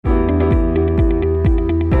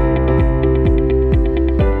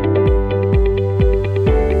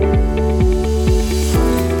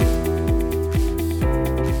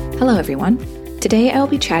everyone. Today I will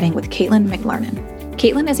be chatting with McLarnon.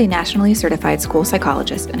 Caitlin is a nationally certified school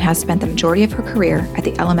psychologist and has spent the majority of her career at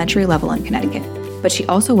the elementary level in Connecticut, but she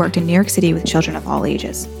also worked in New York City with children of all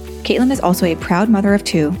ages. Caitlin is also a proud mother of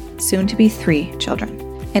 2, soon to be 3 children.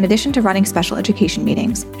 In addition to running special education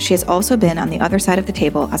meetings, she has also been on the other side of the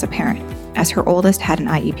table as a parent, as her oldest had an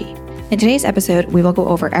IEP. In today's episode, we will go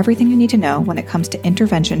over everything you need to know when it comes to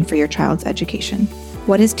intervention for your child's education.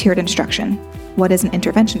 What is tiered instruction? What is an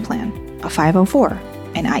intervention plan? A 504?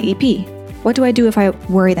 An IEP? What do I do if I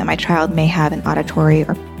worry that my child may have an auditory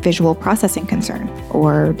or visual processing concern,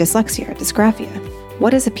 or dyslexia, dysgraphia?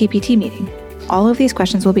 What is a PPT meeting? All of these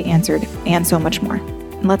questions will be answered, and so much more.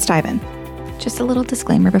 Let's dive in. Just a little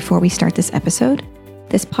disclaimer before we start this episode.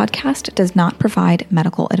 This podcast does not provide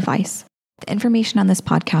medical advice. The information on this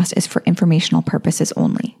podcast is for informational purposes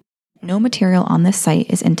only. No material on this site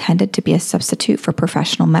is intended to be a substitute for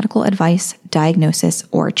professional medical advice, diagnosis,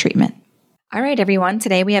 or treatment. All right, everyone.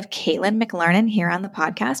 Today we have McLarnon here on the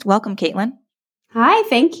podcast. Welcome, Caitlin. Hi,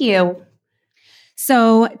 thank you.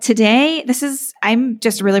 So today, I'm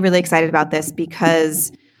just really, really excited about this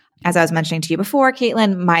because, as I was mentioning to you before,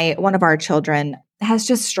 Caitlin, one of our children has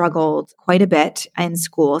just struggled quite a bit in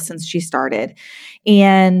school since she started.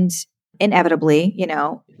 And inevitably,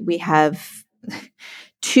 we have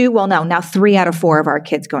now 3 out of 4 of our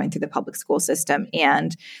kids going through the public school system.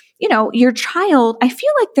 And, your child, I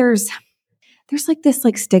feel like there's like this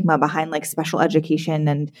stigma behind special education.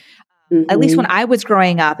 And at least when I was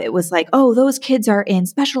growing up, it was like, oh, those kids are in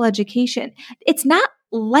special education. It's not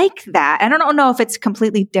like that. I don't know if it's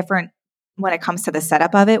completely different when it comes to the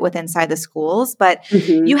setup of it with inside the schools, but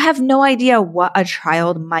you have no idea what a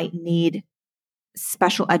child might need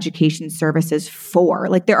special education services for.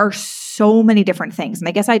 There are so many different things. And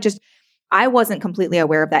I guess I wasn't completely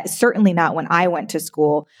aware of that. Certainly not when I went to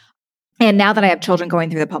school. And now that I have children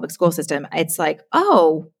going through the public school system, it's like,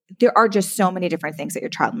 oh, there are just so many different things that your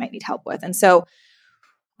child might need help with. And so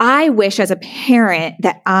I wish as a parent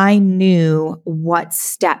that I knew what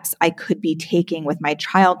steps I could be taking with my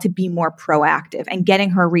child to be more proactive and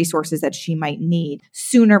getting her resources that she might need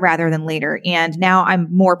sooner rather than later. And now I'm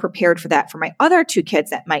more prepared for that for my other 2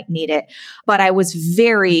 kids that might need it. But I was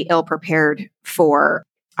very ill prepared for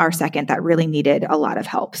our second that really needed a lot of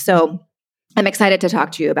help. So I'm excited to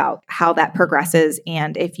talk to you about how that progresses.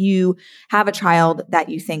 And if you have a child that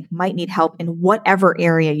you think might need help in whatever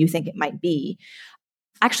area you think it might be,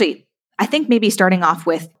 actually, I think maybe starting off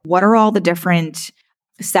with what are all the different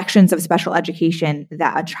sections of special education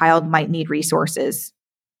that a child might need resources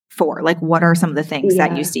for? What are some of the things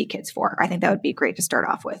that you see kids for? I think that would be great to start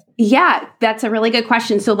off with. Yeah, that's a really good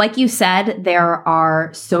question. So like you said, there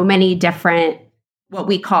are so many different what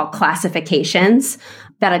we call classifications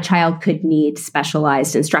that a child could need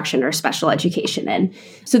specialized instruction or special education in.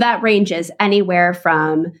 So that ranges anywhere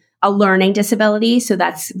from a learning disability. So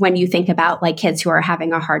that's when you think about kids who are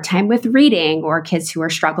having a hard time with reading, or kids who are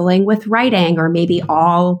struggling with writing, or maybe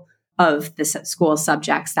all of the school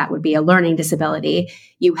subjects, that would be a learning disability.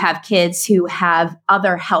 You have kids who have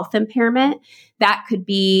other health impairment. That could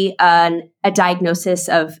be a diagnosis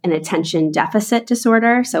of an attention deficit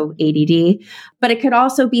disorder, so ADD. But it could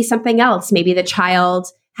also be something else. Maybe the child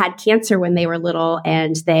had cancer when they were little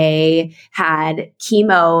and they had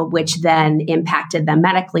chemo, which then impacted them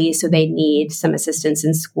medically. So they need some assistance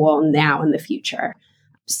in school now in the future.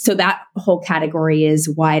 So that whole category is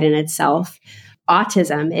wide in itself.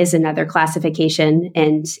 Autism is another classification.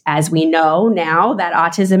 And as we know now, that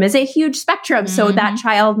autism is a huge spectrum. So that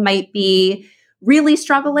child might be really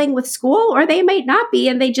struggling with school, or they might not be,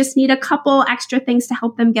 and they just need a couple extra things to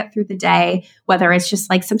help them get through the day, whether it's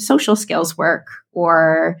just some social skills work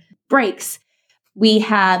or breaks. We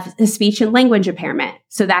have the speech and language impairment.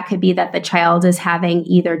 So that could be that the child is having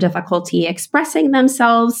either difficulty expressing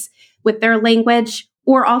themselves with their language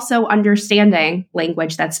or also understanding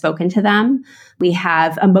language that's spoken to them. We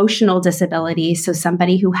have emotional disability. So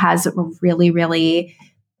somebody who has a really, really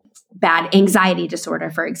bad anxiety disorder,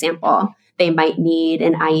 for example, they might need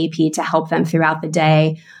an IEP to help them throughout the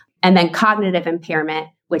day. And then cognitive impairment,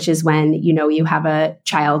 which is when, you have a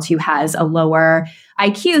child who has a lower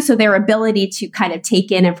IQ. So their ability to kind of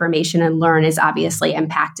take in information and learn is obviously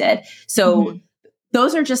impacted. So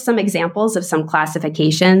those are just some examples of some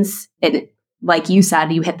classifications. And like you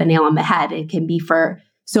said, you hit the nail on the head. It can be for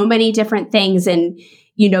so many different things. And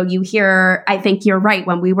you hear, I think you're right.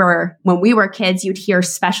 When we were kids, you'd hear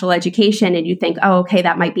special education and you think, oh, okay,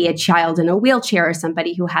 that might be a child in a wheelchair or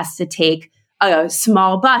somebody who has to take a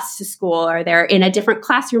small bus to school, or they're in a different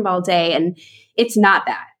classroom all day. And it's not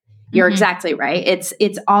that. You're exactly right.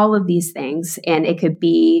 It's all of these things, and it could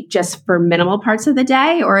be just for minimal parts of the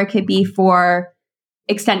day, or it could be for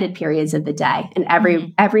extended periods of the day. And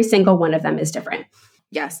every single one of them is different.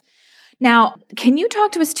 Yes. Now, can you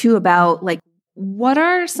talk to us too about like, what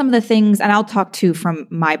are some of the things, and I'll talk to from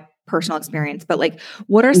my personal experience, but like,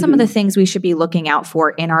 what are some of the things we should be looking out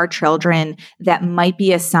for in our children that might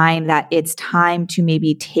be a sign that it's time to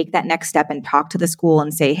maybe take that next step and talk to the school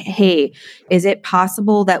and say, hey, is it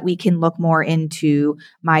possible that we can look more into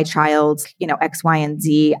my child's, X, Y, and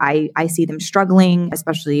Z? I see them struggling,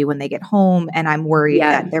 especially when they get home, and I'm worried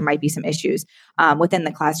that there might be some issues within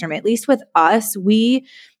the classroom. At least with us, we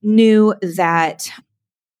knew that.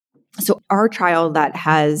 So our child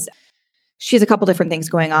she has a couple different things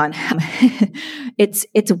going on.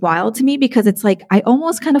 It's wild to me because it's like, I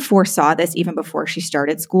almost kind of foresaw this even before she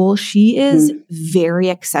started school. She is very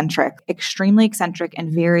eccentric, extremely eccentric,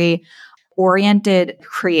 and very oriented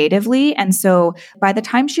creatively. And so by the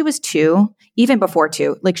time she was 2, even before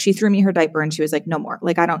 2, like she threw me her diaper and she was like, no more.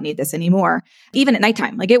 Like, I don't need this anymore. Even at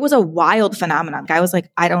nighttime, like it was a wild phenomenon. I was like,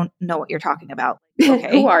 I don't know what you're talking about.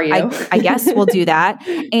 Okay. Who are you? I guess we'll do that.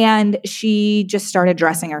 And she just started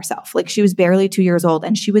dressing herself. Like she was barely 2 years old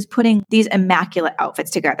and she was putting these immaculate outfits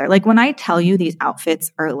together. Like when I tell you these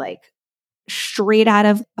outfits are like straight out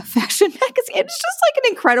of a fashion magazine. It's just like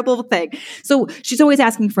an incredible thing. So she's always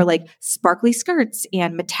asking for like sparkly skirts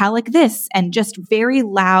and metallic this and just very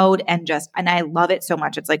loud and I love it so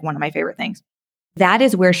much. It's like one of my favorite things. That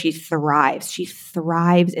is where she thrives. She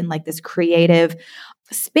thrives in like this creative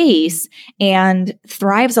space and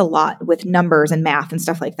thrives a lot with numbers and math and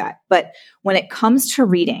stuff like that. But when it comes to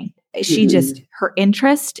reading, her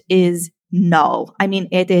interest is null. I mean,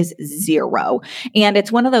 it is 0. And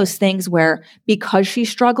it's one of those things where because she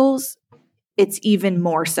struggles, it's even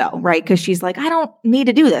more so, right? Because she's like, I don't need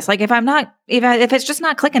to do this. Like if it's just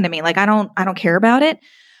not clicking to me, like I don't care about it.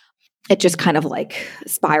 It just kind of like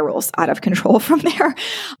spirals out of control from there.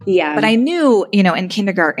 Yeah. But I knew, in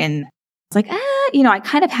kindergarten, it's like, I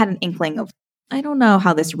kind of had an inkling of, I don't know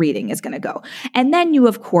how this reading is going to go. And then you,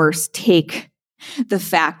 of course, take the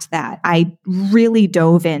fact that I really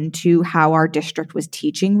dove into how our district was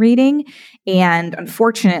teaching reading. And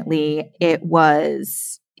unfortunately, it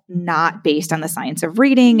was not based on the science of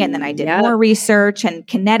reading. And then I did more research, and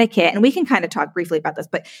Connecticut, and we can kind of talk briefly about this,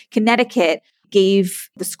 but Connecticut gave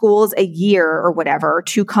the schools a year or whatever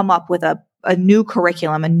to come up with a new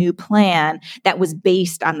curriculum, a new plan that was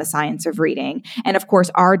based on the science of reading. And of course,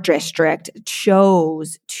 our district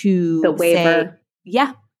chose to the waiver.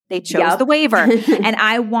 They chose the waiver. And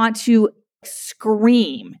I want to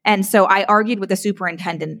scream. And so I argued with the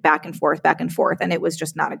superintendent back and forth, and it was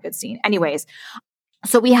just not a good scene. Anyways,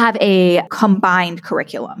 so we have a combined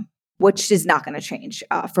curriculum, which is not going to change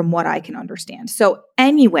from what I can understand. So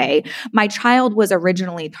anyway, my child was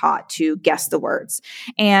originally taught to guess the words.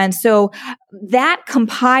 And so that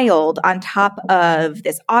compiled on top of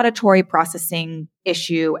this auditory processing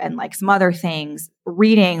issue and like some other things,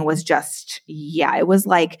 reading was just, it was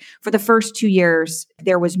like for the first 2 years,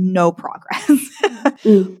 there was no progress.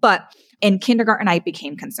 But in kindergarten, I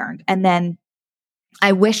became concerned. And then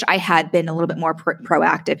I wish I had been a little bit more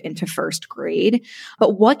proactive into first grade.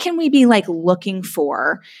 But what can we be like looking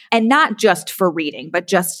for? And not just for reading, but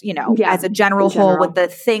just, as a general whole with the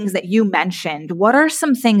things that you mentioned, what are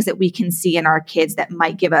some things that we can see in our kids that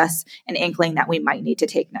might give us an inkling that we might need to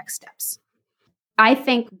take next steps? I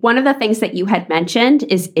think one of the things that you had mentioned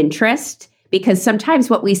is interest, because sometimes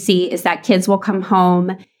what we see is that kids will come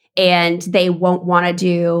home and they won't want to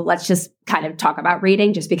do, let's just kind of talk about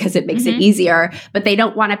reading just because it makes it easier, but they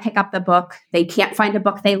don't want to pick up the book. They can't find a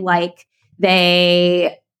book they like.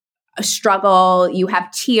 They struggle. You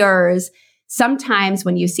have tears. Sometimes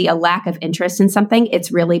when you see a lack of interest in something,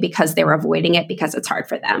 it's really because they're avoiding it because it's hard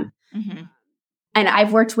for them. And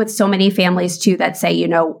I've worked with so many families too that say,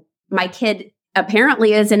 my kid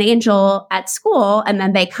apparently is an angel at school, and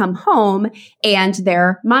then they come home and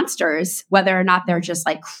they're monsters, whether or not they're just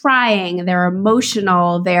like crying, they're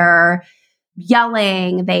emotional, they're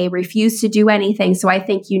yelling, they refuse to do anything. So I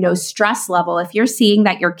think, stress level, if you're seeing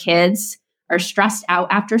that your kids are stressed out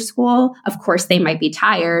after school, of course they might be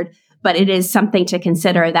tired, but it is something to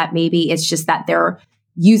consider that maybe it's just that they're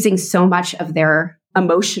using so much of their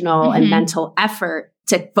emotional and mental effort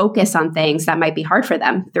to focus on things that might be hard for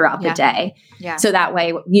them throughout the day. So that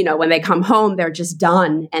way, when they come home, they're just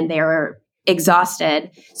done and they're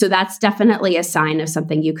exhausted. So that's definitely a sign of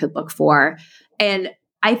something you could look for. And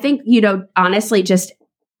I think, honestly, just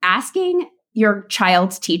asking your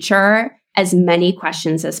child's teacher as many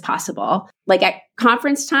questions as possible, like at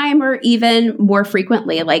conference time or even more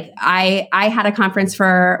frequently. Like I had a conference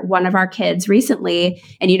for one of our kids recently,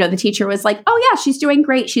 and, the teacher was like, oh yeah, she's doing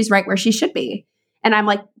great. She's right where she should be. And I'm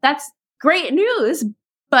like, that's great news.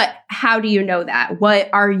 But how do you know that? What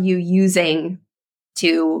are you using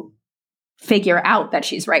to figure out that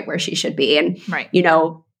she's right where she should be? And, right.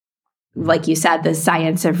 Like you said, the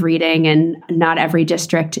science of reading, and not every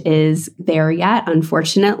district is there yet,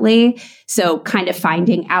 unfortunately. So kind of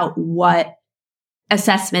finding out what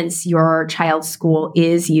assessments your child's school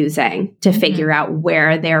is using to figure out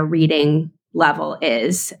where their reading level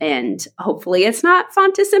is. And hopefully it's not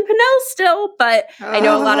Fontes and Pinnell still, but I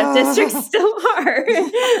know a lot of districts still are.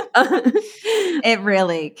 It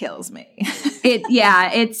really kills me.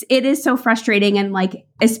 It is so frustrating. And like,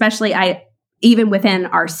 especially even within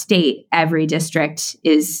our state, every district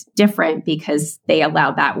is different because they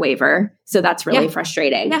allowed that waiver. So that's really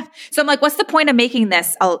frustrating. Yeah. So I'm like, what's the point of making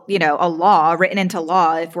this, a law written into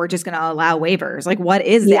law if we're just going to allow waivers? Like, what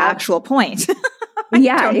is the actual point?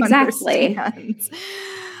 Yeah, exactly.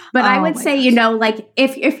 But I would say, like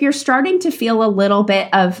if you're starting to feel a little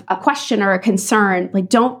bit of a question or a concern, like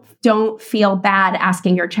don't feel bad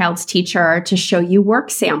asking your child's teacher to show you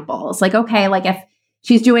work samples. Like, okay, like if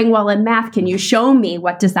she's doing well in math, can you show me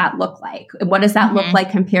what does that look like? What does that look like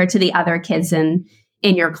compared to the other kids in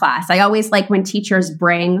your class? I always like when teachers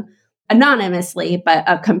bring anonymously, but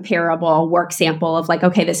a comparable work sample of like,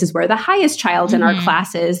 okay, this is where the highest child in our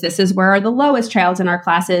class is. This is where the lowest child in our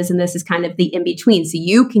class is. And this is kind of the in-between. So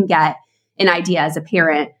you can get an idea as a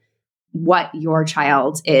parent what your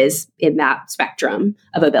child is in that spectrum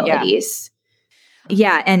of abilities.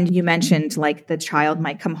 Yeah. And you mentioned like the child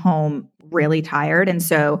might come home really tired. And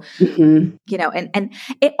so, and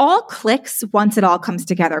it all clicks once it all comes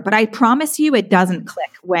together. But I promise you, it doesn't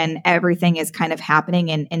click when everything is kind of happening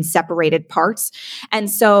in separated parts. And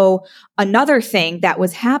so another thing that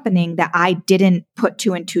was happening that I didn't put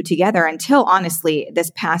two and two together until honestly this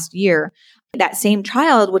past year, that same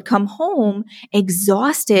child would come home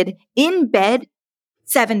exhausted in bed,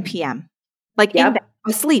 7 p.m., like in bed,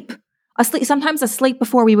 asleep, sometimes asleep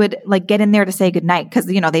before we would like get in there to say goodnight. Cause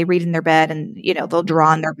they read in their bed and, they'll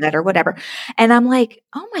draw in their bed or whatever. And I'm like,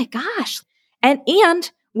 oh my gosh. And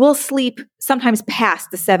we'll sleep sometimes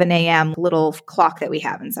past the 7 a.m. little clock that we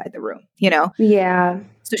have inside the room, Yeah.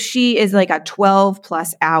 So she is like a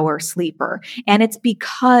 12+ hour sleeper. And it's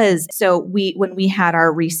because, when we had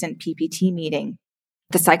our recent PPT meeting,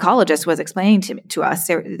 the psychologist was explaining to us,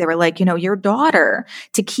 they were like, your daughter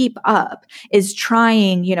to keep up is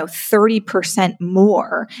trying, 30%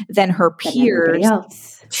 more than her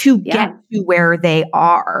peers to get to where they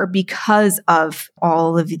are because of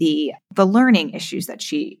all of the learning issues that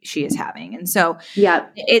she is having. And so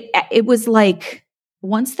it was like,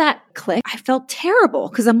 once that clicked, I felt terrible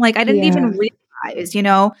because I'm like, I didn't even realize,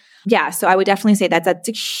 So I would definitely say that's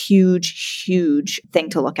a huge, huge thing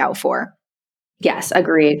to look out for. Yes,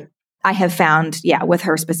 agreed. I have found, with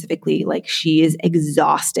her specifically, like she is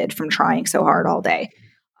exhausted from trying so hard all day.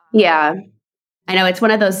 Yeah. I know it's one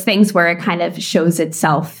of those things where it kind of shows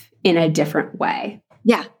itself in a different way.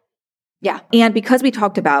 Yeah. Yeah. And because we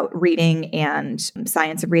talked about reading and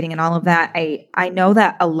science of reading and all of that, I know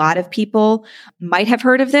that a lot of people might have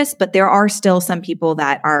heard of this, but there are still some people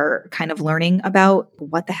that are kind of learning about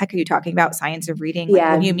what the heck are you talking about? Science of reading?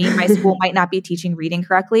 Like, what do you mean my school might not be teaching reading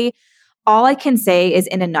correctly? All I can say is,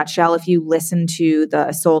 in a nutshell, if you listen to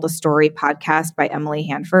the Soul to Story podcast by Emily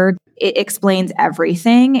Hanford, it explains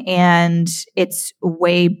everything and it's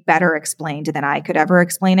way better explained than I could ever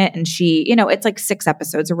explain it. And she, it's like 6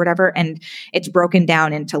 episodes or whatever. And it's broken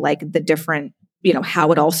down into like the different,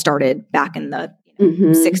 how it all started back in the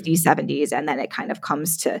 60s, 70s. And then it kind of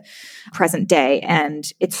comes to present day. And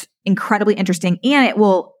it's incredibly interesting. And it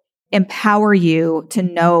will empower you to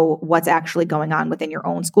know what's actually going on within your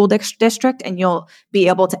own school district, and you'll be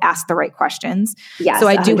able to ask the right questions. Yes, so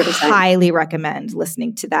I do 100%. highly recommend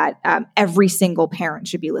listening to that. Every single parent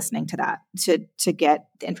should be listening to that to get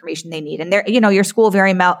the information they need. And there, your school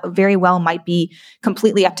very well might be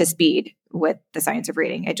completely up to speed with the science of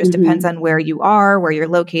reading. It just depends on where you are, where you're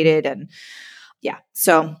located, and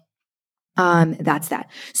so. That's that.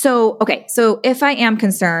 So, okay. So if I am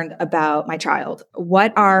concerned about my child,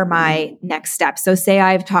 what are my next steps? So say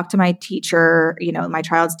I've talked to my teacher, my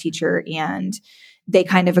child's teacher, and they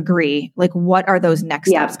kind of agree. Like, what are those next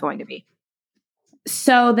steps going to be?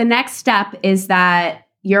 So the next step is that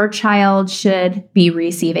your child should be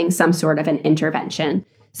receiving some sort of an intervention.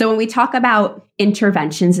 So when we talk about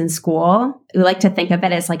interventions in school, we like to think of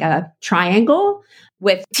it as like a triangle.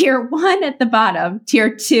 with tier 1 at the bottom,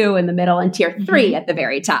 tier 2 in the middle, and tier 3 at the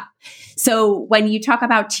very top. So when you talk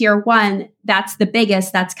about tier 1, that's the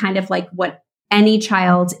biggest. That's kind of like what any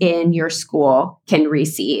child in your school can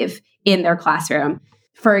receive in their classroom.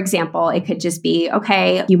 For example, it could just be,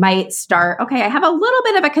 okay, you might start, okay, I have a little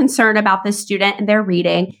bit of a concern about this student and their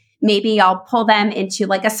reading. Maybe I'll pull them into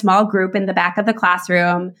like a small group in the back of the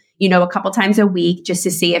classroom, a couple times a week, just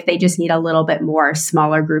to see if they just need a little bit more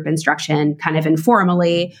smaller group instruction, kind of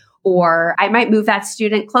informally. Or I might move that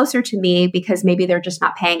student closer to me because maybe they're just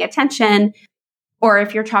not paying attention. Or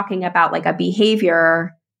if you're talking about like a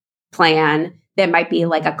behavior plan, that might be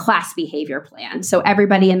like a class behavior plan. So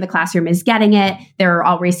everybody in the classroom is getting it. They're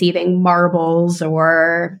all receiving marbles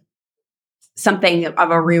or something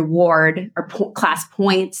of a reward or class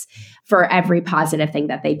points for every positive thing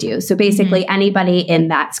that they do. So basically anybody in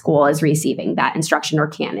that school is receiving that instruction or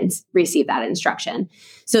can receive that instruction.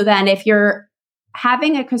 So then if you're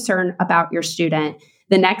having a concern about your student,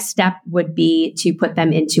 the next step would be to put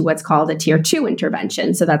them into what's called a tier 2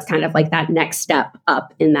 intervention. So that's kind of like that next step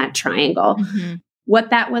up in that triangle. What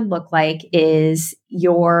that would look like is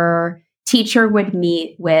your teacher would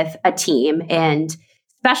meet with a team, and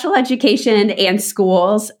special education and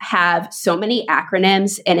schools have so many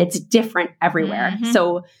acronyms and it's different everywhere.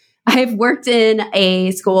 So I've worked in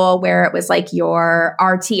a school where it was like your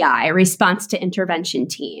RTI, response to intervention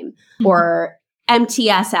team, or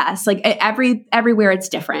MTSS, like everywhere it's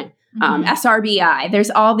different. SRBI,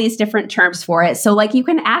 there's all these different terms for it. So like you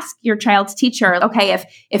can ask your child's teacher, okay,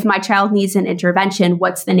 if my child needs an intervention,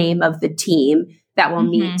 what's the name of the team that will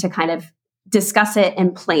meet to kind of discuss it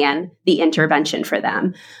and plan the intervention for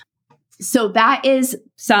them. So that is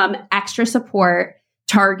some extra support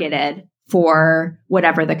targeted for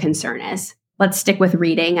whatever the concern is. Let's stick with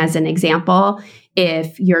reading as an example.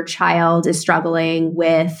 If your child is struggling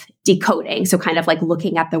with decoding, so kind of like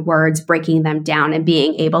looking at the words, breaking them down and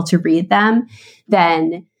being able to read them,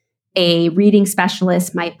 then a reading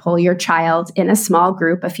specialist might pull your child in a small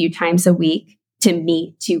group a few times a week to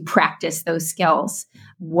meet to practice those skills.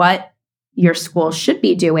 What your school should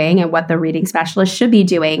be doing and what the reading specialist should be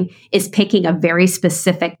doing is picking a very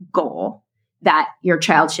specific goal that your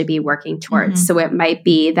child should be working towards. So it might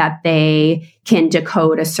be that they can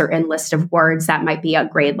decode a certain list of words that might be a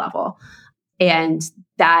grade level. And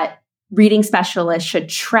that reading specialist should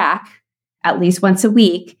track at least once a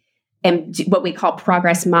week and do what we call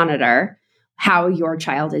progress monitor how your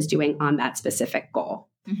child is doing on that specific goal.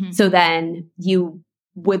 So then you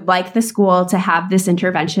would like the school to have this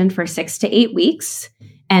intervention for 6 to 8 weeks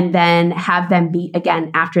and then have them meet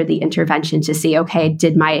again after the intervention to see, okay,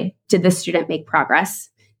 did the student make progress?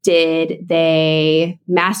 Did they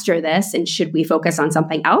master this? And should we focus on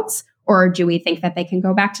something else? Or do we think that they can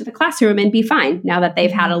go back to the classroom and be fine now that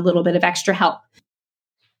they've had a little bit of extra help?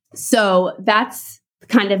 So that's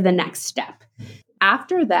kind of the next step.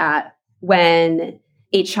 After that, when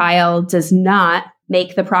a child does not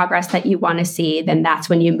make the progress that you want to see, then that's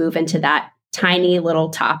when you move into that tiny little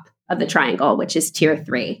top of the triangle, which is tier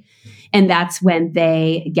 3. And that's when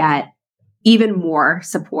they get even more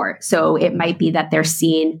support. So it might be that they're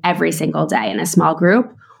seen every single day in a small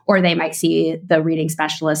group, or they might see the reading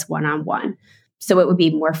specialist one-on-one. So it would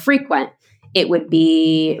be more frequent. It would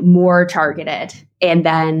be more targeted. And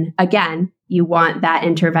then again, you want that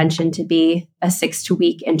intervention to be a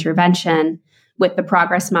 6-week intervention with the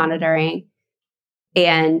progress monitoring.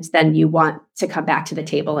 And then you want to come back to the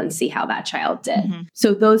table and see how that child did.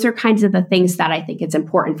 So those are kinds of the things that I think it's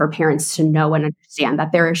important for parents to know and understand,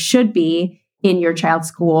 that there should be in your child's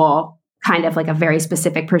school kind of like a very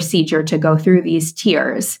specific procedure to go through these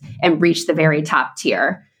tiers and reach the very top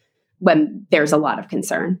tier when there's a lot of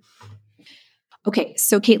concern. Okay,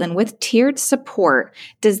 so Caitlin, with tiered support,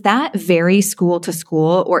 does that vary school to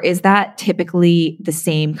school, or is that typically the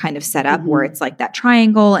same kind of setup where it's like that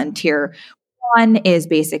triangle and tier 1 is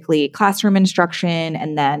basically classroom instruction,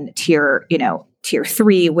 and then tier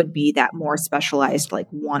 3 would be that more specialized, like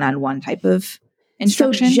one-on-one type of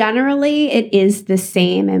instruction? So generally, it is the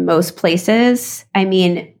same in most places. I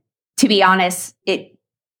mean, to be honest, it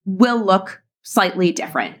will look slightly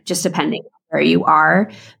different just depending on where you are.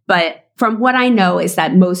 But from what I know is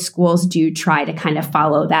that most schools do try to kind of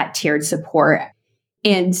follow that tiered support.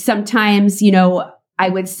 And sometimes, I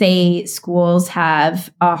would say schools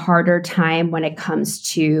have a harder time when it comes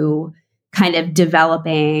to kind of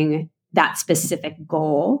developing that specific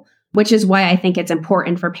goal, which is why I think it's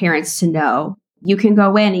important for parents to know. You can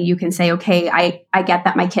go in and you can say, okay, I get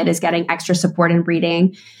that my kid is getting extra support in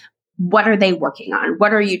reading. What are they working on?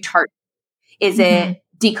 What are you targeting? Is it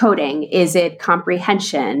decoding? Is it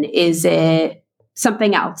comprehension? Is it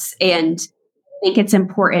something else? And think it's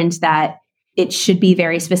important that it should be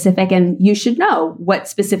very specific and you should know what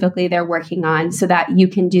specifically they're working on so that you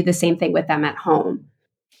can do the same thing with them at home.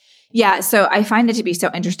 Yeah. So I find it to be so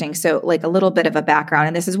interesting. So like a little bit of a background,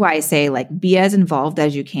 and this is why I say like be as involved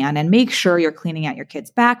as you can and make sure you're cleaning out your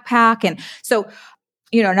kid's backpack. And so,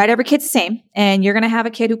 not every kid's the same. And you're going to have a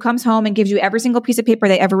kid who comes home and gives you every single piece of paper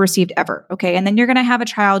they ever received ever. Okay. And then you're going to have a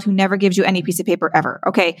child who never gives you any piece of paper ever.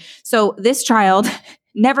 Okay. So this child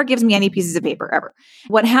never gives me any pieces of paper ever.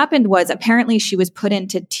 What happened was apparently she was put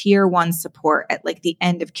into tier 1 support at like the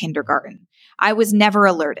end of kindergarten. I was never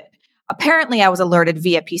alerted. Apparently, I was alerted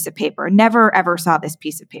via piece of paper. Never, ever saw this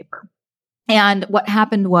piece of paper. And what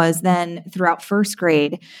happened was then throughout first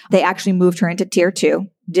grade, they actually moved her into tier 2.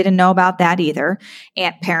 Didn't know about that either.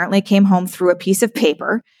 And apparently came home through a piece of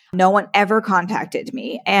paper. No one ever contacted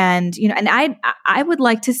me. And, and I would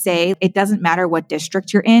like to say it doesn't matter what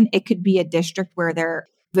district you're in. It could be a district where they're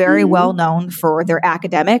very well known for their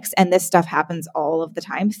academics. And this stuff happens all of the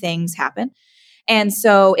time. Things happen. And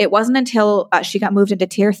so it wasn't until she got moved into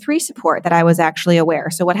tier 3 support that I was actually aware.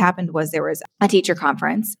 So what happened was there was a teacher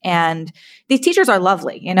conference and these teachers are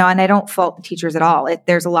lovely, and I don't fault the teachers at all.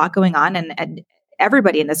 There's a lot going on and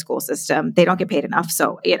everybody in the school system, they don't get paid enough.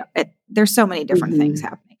 So, there's so many different things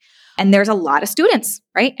happening and there's a lot of students,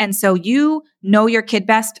 right? And so you know your kid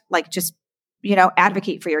best, like just,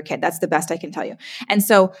 advocate for your kid. That's the best I can tell you. And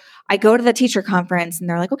so I go to the teacher conference and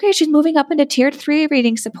they're like, okay, she's moving up into tier 3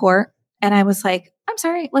 reading support. And I was like, I'm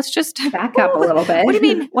sorry, let's just back up a little bit. What do you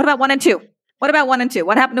mean? What about 1 and 2? What about 1 and 2?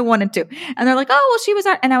 What happened to 1 and 2? And they're like, oh, well, she was,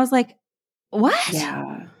 and I was like, what?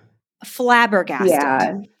 Yeah. Flabbergasted.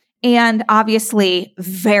 Yeah. And obviously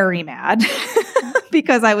very mad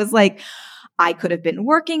because I was like, I could have been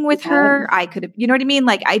working with her. I could have, you know what I mean?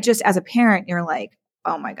 Like I just, as a parent, you're like,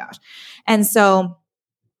 oh my gosh. And so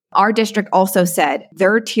our district also said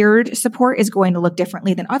their tiered support is going to look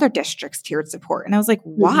differently than other districts' tiered support. And I was like,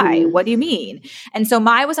 why? What do you mean? And so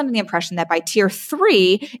I was under the impression that by tier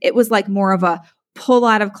 3, it was like more of a pull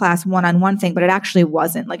out of class one-on-one thing, but it actually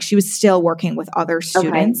wasn't. Like she was still working with other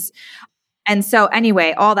students. Okay. And so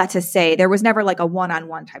anyway, all that to say, there was never like a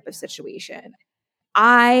one-on-one type of situation.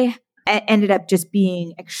 I ended up just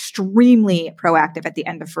being extremely proactive at the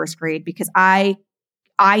end of first grade because I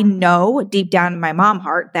know deep down in my mom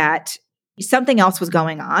heart that something else was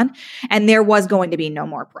going on and there was going to be no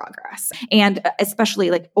more progress. And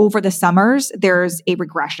especially like over the summers, there's a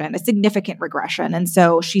significant regression. And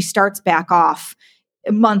so she starts back off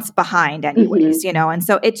months behind anyways, and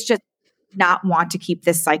so it's just not want to keep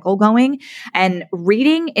this cycle going. And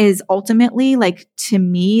reading is ultimately like, to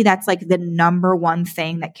me, that's like the number one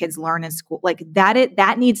thing that kids learn in school. Like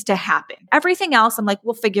that needs to happen. Everything else, I'm like,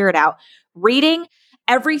 we'll figure it out. Reading,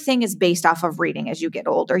 everything is based off of reading as you get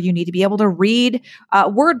older. You need to be able to read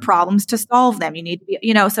word problems to solve them. You need to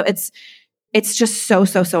be, so it's just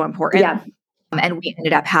so important. Yeah. And we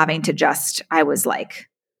ended up having to I was like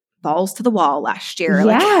balls to the wall last year.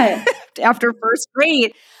 Yeah. Like after first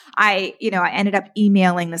grade, I ended up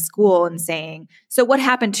emailing the school and saying, so what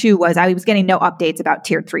happened too was I was getting no updates about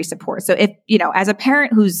tier 3 support. So if, as a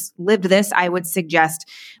parent who's lived this, I would suggest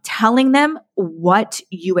telling them what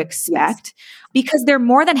you expect because they're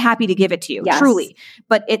more than happy to give it to you, truly.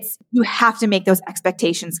 But you have to make those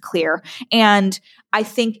expectations clear. And I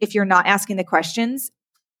think if you're not asking the questions,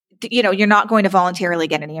 you're not going to voluntarily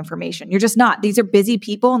get any information. You're just not. These are busy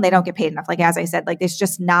people and they don't get paid enough. Like, as I said, like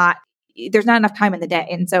there's not enough time in the day.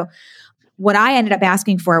 And so what I ended up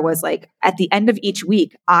asking for was like, at the end of each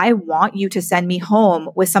week, I want you to send me home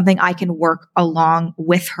with something I can work along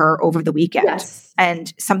with her over the weekend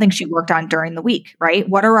and something she worked on during the week, right?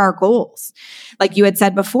 What are our goals? Like you had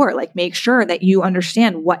said before, like make sure that you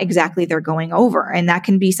understand what exactly they're going over. And that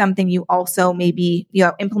can be something you also maybe,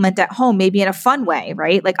 implement at home, maybe in a fun way,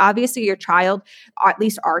 right? Like obviously your child, or at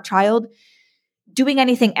least our child, doing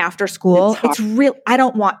anything after school, it's real. I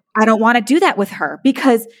don't want to do that with her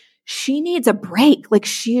because she needs a break. Like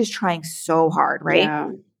she is trying so hard, right?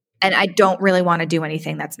 Yeah. And I don't really want to do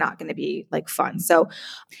anything that's not going to be like fun. So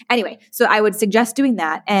anyway, so I would suggest doing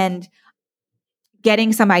that and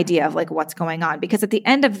getting some idea of like what's going on. Because at the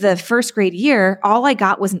end of the first grade year, all I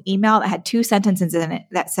got was an email that had 2 sentences in it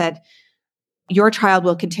that said, your child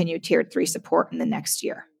will continue tiered 3 support in the next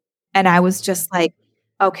year. And I was just like,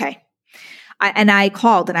 okay. And I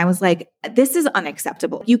called and I was like, this is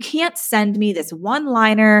unacceptable. You can't send me this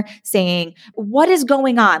one-liner saying, what is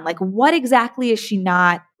going on? Like, what exactly is she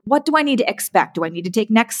not? What do I need to expect? Do I need to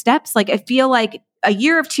take next steps? Like, I feel like a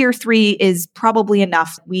year of tier 3 is probably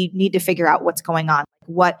enough. We need to figure out what's going on.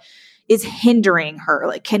 What is hindering her?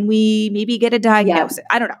 Like, can we maybe get a diagnosis?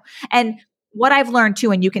 I don't know. And what I've learned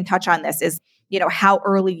too, and you can touch on this, is how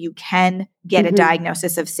early you can get a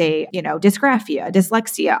diagnosis of, say, dysgraphia,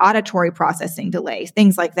 dyslexia, auditory processing delays,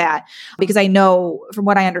 things like that. Because I know from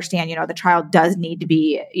what I understand, the child does need to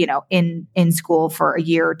be, in school for a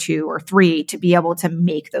year or 2 or 3 to be able to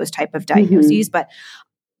make those type of diagnoses. But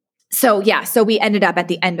so we ended up at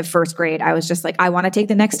the end of first grade. I was just like, I want to take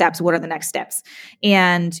the next steps. What are the next steps?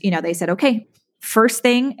 And, they said, okay, first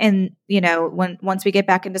thing. And, once we get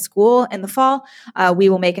back into school in the fall, we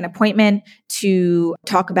will make an appointment to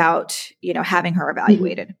talk about, having her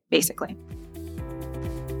evaluated, basically.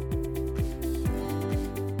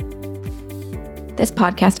 This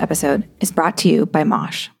podcast episode is brought to you by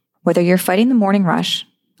Mosh. Whether you're fighting the morning rush,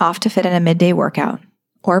 off to fit in a midday workout,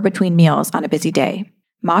 or between meals on a busy day,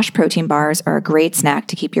 Mosh protein bars are a great snack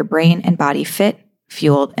to keep your brain and body fit,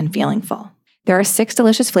 fueled, and feeling full. There are 6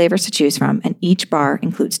 delicious flavors to choose from, and each bar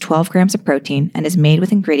includes 12 grams of protein and is made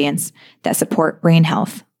with ingredients that support brain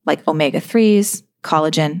health, like omega-3s,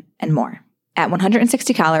 collagen, and more. At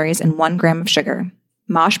 160 calories and 1 gram of sugar,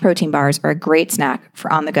 Mosh protein bars are a great snack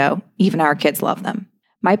for on the go. Even our kids love them.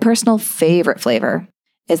 My personal favorite flavor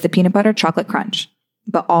is the peanut butter chocolate crunch,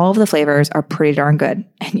 but all of the flavors are pretty darn good,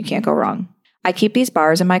 and you can't go wrong. I keep these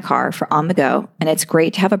bars in my car for on the go, and it's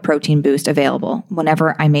great to have a protein boost available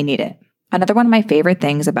whenever I may need it. Another one of my favorite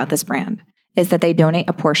things about this brand is that they donate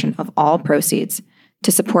a portion of all proceeds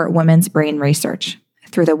to support women's brain research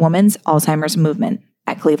through the Women's Alzheimer's Movement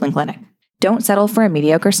at Cleveland Clinic. Don't settle for a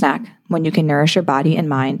mediocre snack when you can nourish your body and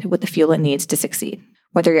mind with the fuel it needs to succeed.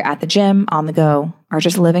 Whether you're at the gym, on the go, or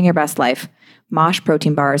just living your best life, Mosh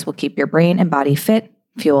protein bars will keep your brain and body fit,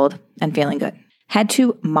 fueled, and feeling good. Head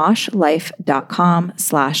to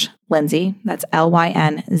moshlife.com/Lindsay, that's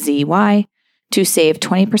LYNZY, to save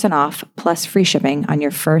 20% off plus free shipping on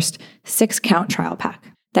your first 6-count trial pack.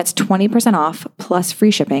 That's 20% off plus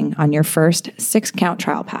free shipping on your first 6-count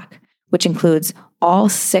trial pack, which includes all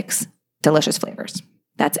 6 delicious flavors.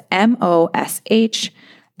 That's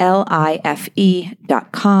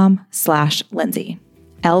moshlife.com/Lindsay,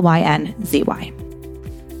 LYNZY.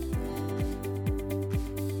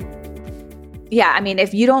 Yeah, I mean,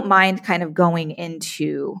 if you don't mind kind of going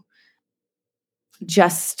into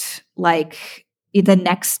just like the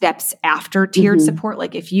next steps after tiered support,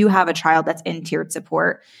 like if you have a child that's in tiered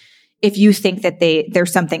support, if you think that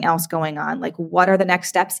there's something else going on, like what are the next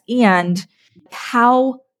steps and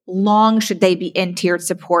how long should they be in tiered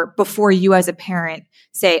support before you as a parent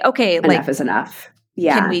say, okay, enough is enough.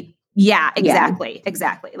 Yeah. Can we? Yeah, exactly.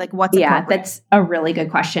 Like what's appropriate? That's a really good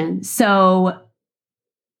question. So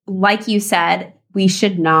like you said, we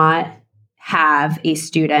should not have a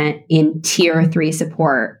student in tier 3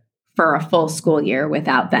 support for a full school year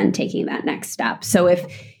without then taking that next step. So if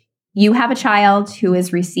you have a child who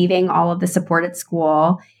is receiving all of the support at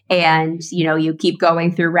school and, you keep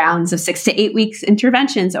going through rounds of 6 to 8 weeks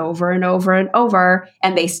interventions over and over and over,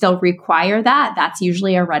 and they still require that, that's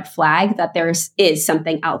usually a red flag that there is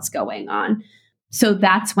something else going on. So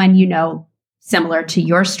that's when, similar to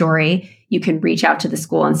your story, you can reach out to the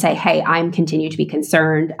school and say, hey, I'm continue to be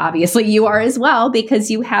concerned. Obviously, you are as well because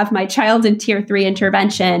you have my child in tier 3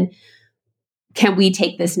 intervention. Can we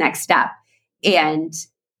take this next step and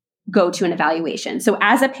go to an evaluation? So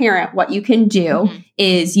as a parent, what you can do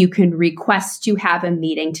is you can request to have a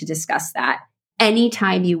meeting to discuss that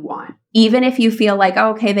anytime you want. Even if you feel like,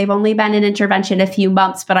 oh, okay, they've only been in intervention a few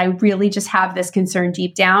months, but I really just have this concern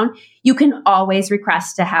deep down, you can always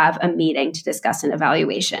request to have a meeting to discuss an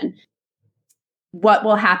evaluation. What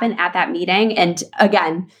will happen at that meeting, and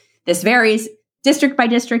again, this varies district by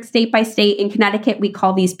district, state by state. In Connecticut, we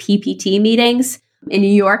call these PPT meetings. In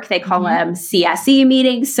New York, they call them CSE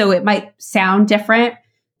meetings. So it might sound different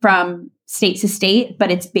from state to state,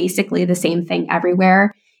 but it's basically the same thing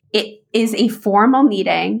everywhere. It is a formal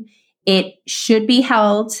meeting. It should be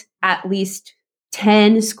held at least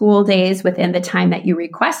 10 school days within the time that you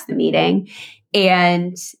request the meeting.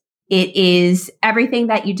 And it is everything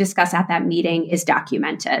that you discuss at that meeting is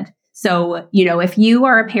documented. So, if you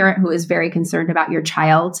are a parent who is very concerned about your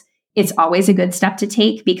child, it's always a good step to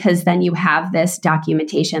take because then you have this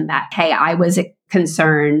documentation that, hey, I was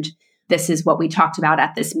concerned. This is what we talked about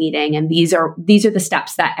at this meeting. And these are the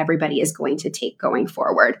steps that everybody is going to take going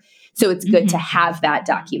forward. So it's good to have that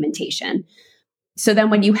documentation. So then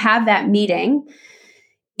when you have that meeting,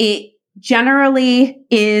 it generally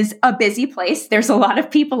is a busy place. There's a lot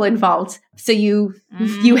of people involved. So you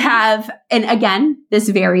have, and again, this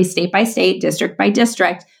varies state by state, district by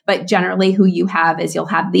district, but generally who you have is you'll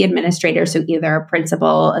have the administrator. So either a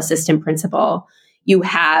principal, assistant principal, you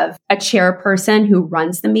have a chairperson who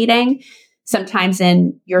runs the meeting. Sometimes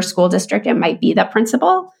in your school district, it might be the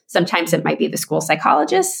principal. Sometimes it might be the school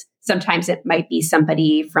psychologist. Sometimes it might be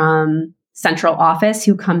somebody from central office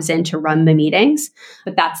who comes in to run the meetings,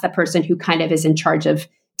 but that's the person who kind of is in charge of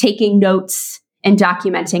taking notes and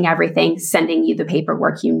documenting everything, sending you the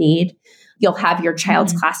paperwork you need. You'll have your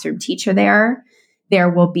child's classroom teacher there. There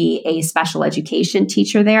will be a special education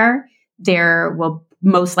teacher there. There will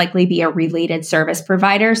most likely be a related service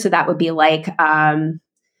provider. So that would be like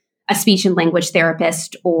a speech and language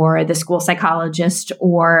therapist or the school psychologist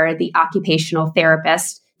or the occupational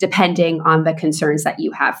therapist, depending on the concerns that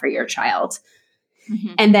you have for your child.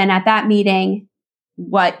 And then at that meeting,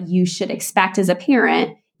 what you should expect as a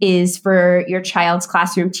parent is for your child's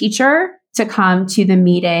classroom teacher to come to the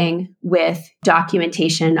meeting with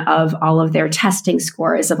documentation of all of their testing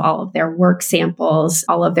scores, of all of their work samples,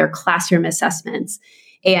 all of their classroom assessments.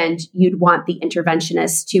 And you'd want the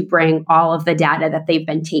interventionist to bring all of the data that they've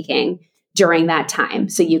been taking during that time.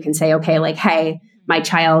 So you can say, okay, like, hey, my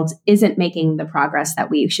child isn't making the progress that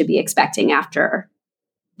we should be expecting after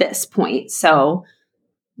this point. So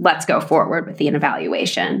let's go forward with the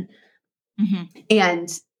evaluation. And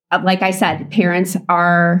like I said, parents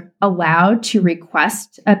are allowed to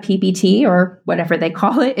request a PPT or whatever they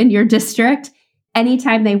call it in your district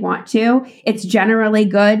anytime they want to. It's generally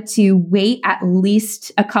good to wait at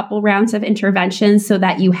least a couple rounds of interventions so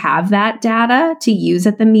that you have that data to use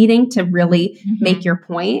at the meeting to really make your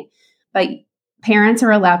point. But parents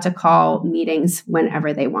are allowed to call meetings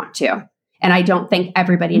whenever they want to. And I don't think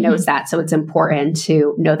everybody knows that. So it's important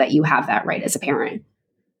to know that you have that right as a parent.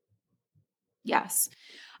 Yes.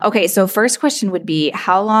 Okay, so first question would be,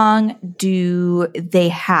 how long do they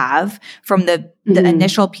have from the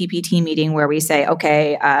initial PPT meeting where we say,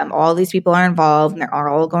 okay, all these people are involved and they're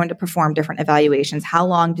all going to perform different evaluations. How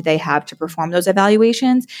long do they have to perform those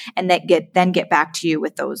evaluations and then get back to you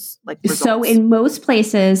with those results? So in most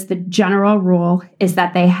places, the general rule is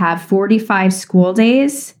that they have 45 school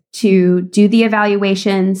days to do the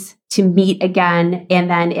evaluations, to meet again, and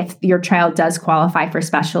then if your child does qualify for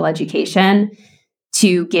special education,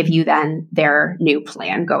 to give you then their new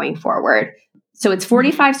plan going forward. So it's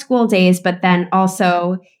 45 school days, but then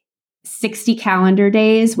also 60 calendar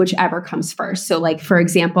days, whichever comes first. So like, for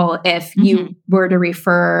example, if you were to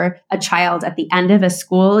refer a child at the end of a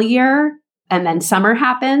school year and then summer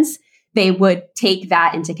happens, they would take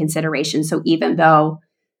that into consideration. So even though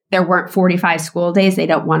there weren't 45 school days, they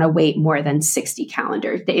don't want to wait more than 60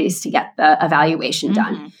 calendar days to get the evaluation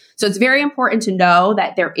done. So it's very important to know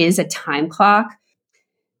that there is a time clock.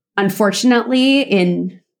 Unfortunately,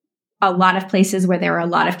 in a lot of places where there are a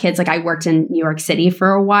lot of kids, like I worked in New York City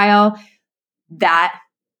for a while, that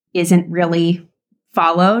isn't really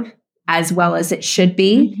followed as well as it should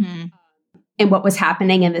be. And what was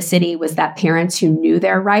happening in the city was that parents who knew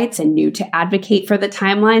their rights and knew to advocate for the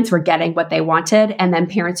timelines were getting what they wanted. And then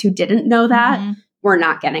parents who didn't know that were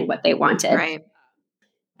not getting what they wanted. Right.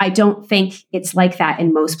 I don't think it's like that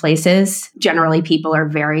in most places. Generally, people are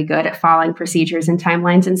very good at following procedures and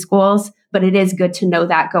timelines in schools, but it is good to know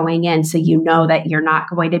that going in so you know that you're not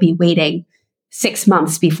going to be waiting 6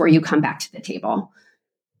 months before you come back to the table.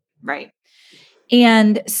 Right.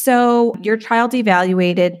 And so your child's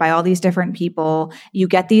evaluated by all these different people. You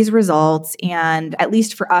get these results. And at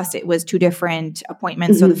least for us, it was 2 different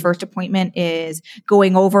appointments. So the first appointment is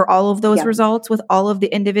going over all of those results with all of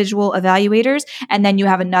the individual evaluators. And then you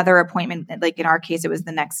have another appointment, like in our case, it was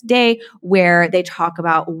the next day, where they talk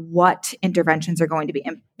about what interventions are going to be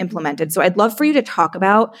implemented. So I'd love for you to talk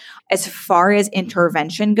about, as far as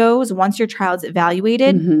intervention goes, once your child's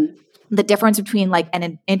evaluated, the difference between like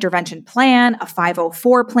an intervention plan, a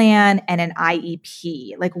 504 plan, and an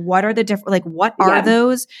IEP. Like what are the different, like what are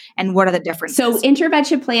those and what are the differences? So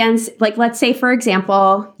intervention plans, like let's say, for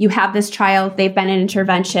example, you have this child, they've been in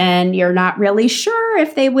intervention, you're not really sure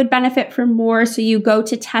if they would benefit from more. So you go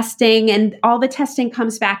to testing and all the testing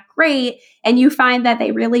comes back great. And you find that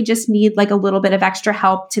they really just need like a little bit of extra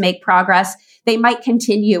help to make progress. They might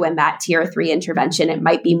continue in that tier 3 intervention. It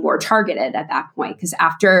might be more targeted at that point, because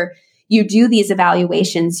after you do these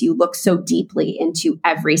evaluations, you look so deeply into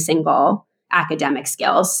every single academic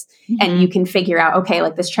skills and you can figure out, okay,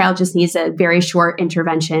 like this child just needs a very short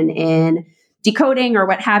intervention in decoding or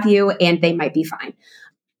what have you, and they might be fine.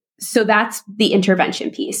 So that's the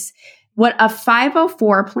intervention piece. What a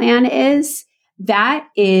 504 plan is, that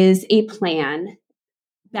is a plan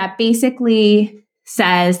that basically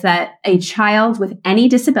says that a child with any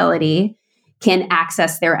disability can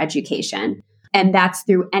access their education. And that's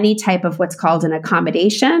through any type of what's called an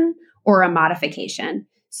accommodation or a modification.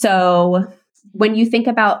 So when you think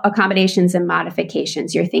about accommodations and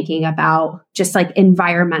modifications, you're thinking about just like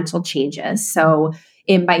environmental changes. So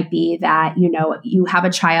It might be that, you have a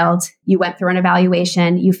child, you went through an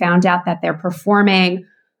evaluation, you found out that they're performing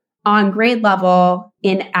on grade level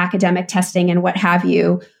in academic testing and what have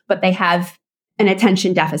you, but they have an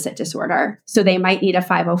attention deficit disorder. So they might need a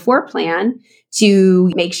 504 plan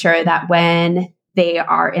to make sure that when they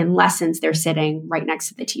are in lessons, they're sitting right next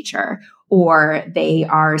to the teacher, or they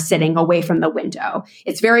are sitting away from the window.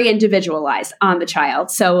 It's very individualized on the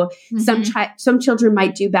child. So some children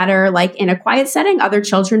might do better like in a quiet setting. Other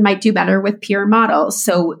children might do better with peer models.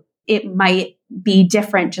 So it might be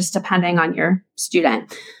different just depending on your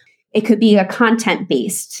student. It could be a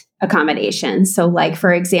content-based accommodation. So like,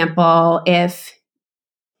 for example, if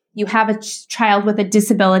you have a child with a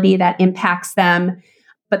disability that impacts them,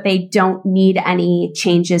 but they don't need any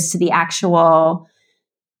changes to the actual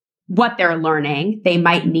what they're learning, they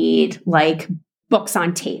might need like books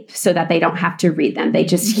on tape so that they don't have to read them. They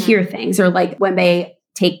just hear things. Or like when they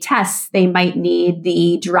take tests, they might need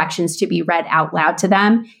the directions to be read out loud to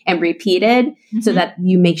them and repeated so that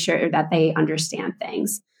you make sure that they understand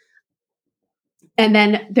things. And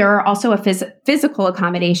then there are also physical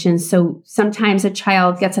accommodations. So sometimes a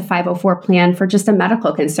child gets a 504 plan for just a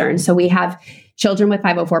medical concern. So we have children with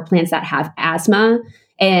 504 plans that have asthma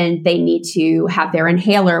and they need to have their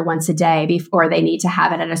inhaler once a day before they need to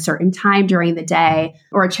have it at a certain time during the day.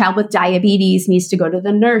 Or a child with diabetes needs to go to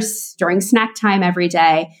the nurse during snack time every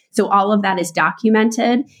day. So all of that is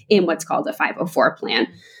documented in what's called a 504 plan.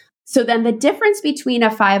 So then the difference between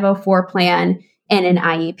a 504 plan and an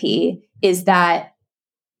IEP is that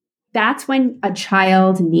that's when a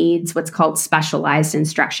child needs what's called specialized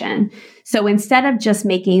instruction. So instead of just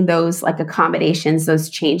making those like accommodations, those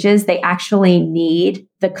changes, they actually need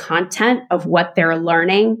the content of what they're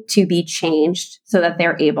learning to be changed so that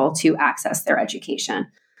they're able to access their education.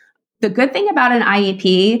 The good thing about an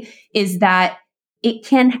IEP is that it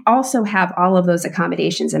can also have all of those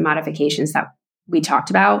accommodations and modifications that we talked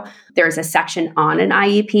about. There's a section on an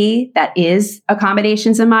IEP that is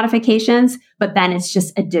accommodations and modifications, but then it's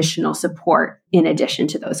just additional support in addition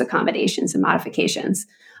to those accommodations and modifications.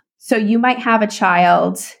 So you might have a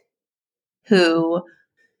child who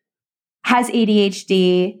has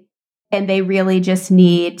ADHD and they really just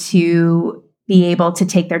need to be able to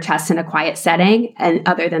take their tests in a quiet setting. And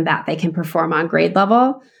other than that, they can perform on grade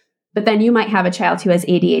level. But then you might have a child who has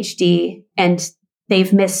ADHD and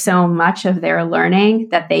they've missed so much of their learning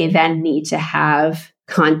that they then need to have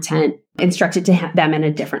content instructed to them in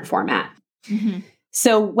a different format.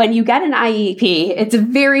 So when you get an IEP, it's a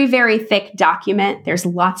very, very thick document. There's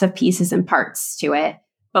lots of pieces and parts to it.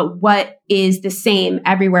 But what is the same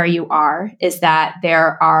everywhere you are is that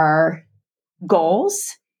there are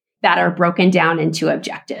goals that are broken down into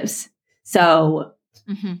objectives. So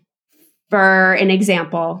for an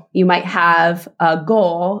example, you might have a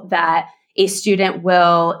goal that a student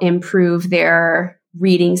will improve their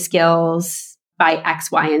reading skills by X,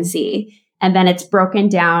 Y, and Z. And then it's broken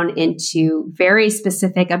down into very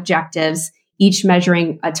specific objectives, each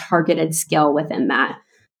measuring a targeted skill within that.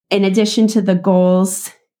 In addition to the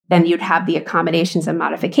goals, then you'd have the accommodations and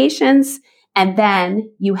modifications, and then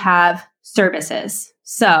you have services.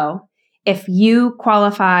 So if you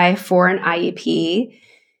qualify for an IEP,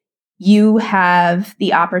 you have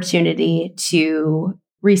the opportunity to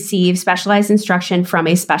receive specialized instruction from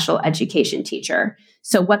a special education teacher.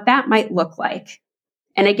 So what that might look like.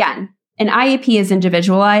 And again, an IEP is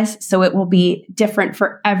individualized, so it will be different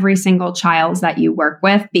for every single child that you work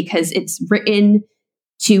with because it's written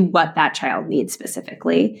to what that child needs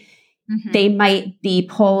specifically. They might be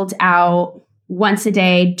pulled out once a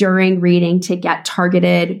day during reading to get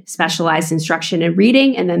targeted specialized instruction in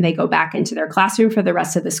reading, and then they go back into their classroom for the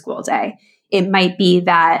rest of the school day. It might be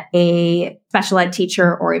that a special ed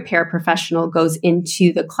teacher or a paraprofessional goes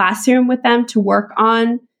into the classroom with them to work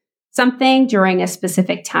on something during a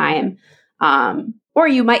specific time. Or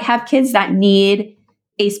you might have kids that need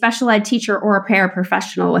a special ed teacher or a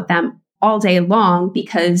paraprofessional with them all day long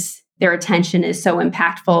because their attention is so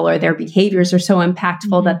impactful or their behaviors are so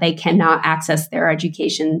impactful that they cannot access their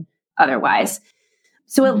education otherwise.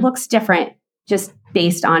 So it looks different just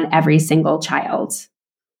based on every single child.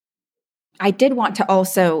 I did want to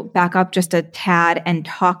also back up just a tad and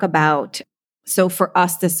talk about, so for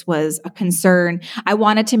us, this was a concern. I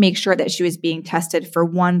wanted to make sure that she was being tested for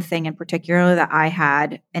one thing in particular that I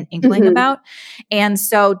had an inkling about. And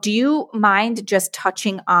so do you mind just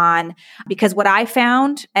touching on, because what I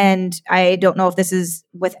found, and I don't know if this is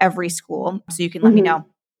with every school, so you can let me know,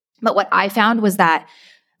 but what I found was that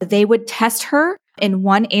they would test her in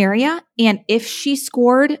one area, and if she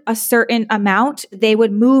scored a certain amount, they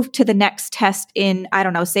would move to the next test in, I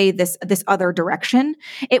don't know, say this other direction.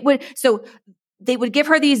 It would, so they would give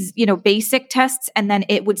her these, basic tests, and then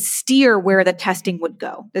it would steer where the testing would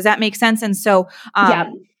go. Does that make sense? And so,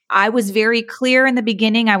 I was very clear in the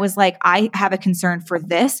beginning. I was like, I have a concern for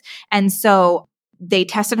this. And so they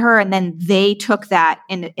tested her, and then they took that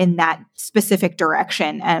in that specific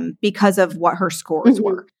direction, because of what her scores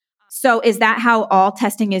were. So is that how all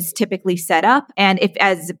testing is typically set up? And if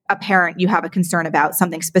as a parent, you have a concern about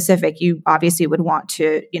something specific, you obviously would want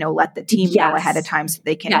to, let the team know ahead of time so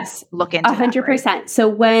they can look into 100%. that, right? So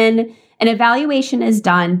when an evaluation is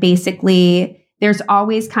done, basically there's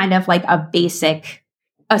always kind of like a basic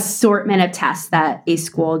assortment of tests that a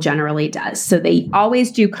school generally does. So they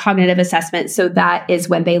always do cognitive assessment. So that is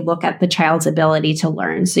when they look at the child's ability to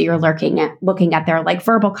learn. So you're looking at their like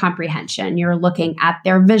verbal comprehension. You're looking at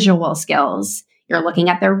their visual skills. You're looking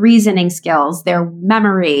at their reasoning skills, their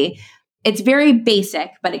memory. It's very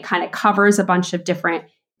basic, but it kind of covers a bunch of different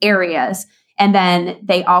areas. And then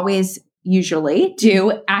they always usually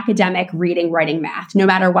do academic reading, writing, math, no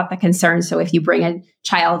matter what the concern. So if you bring a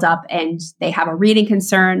child up and they have a reading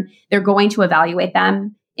concern, they're going to evaluate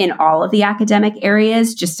them in all of the academic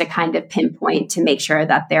areas just to kind of pinpoint to make sure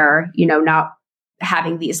that they're, not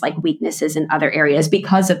having these like weaknesses in other areas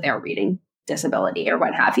because of their reading disability or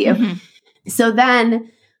what have you. So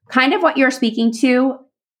then kind of what you're speaking to,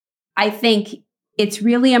 I think it's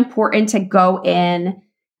really important to go in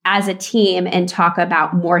as a team and talk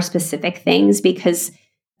about more specific things because,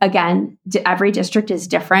 again, every district is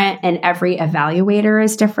different and every evaluator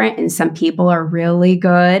is different. And some people are really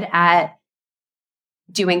good at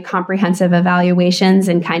doing comprehensive evaluations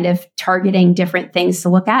and kind of targeting different things to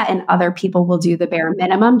look at. And other people will do the bare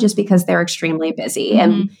minimum just because they're extremely busy.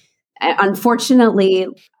 And unfortunately,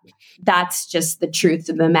 that's just the truth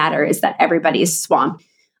of the matter is that everybody's swamped.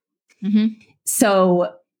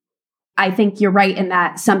 So I think you're right in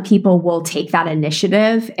that some people will take that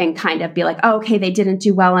initiative and kind of be like, oh, okay, they didn't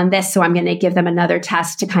do well on this, so I'm going to give them another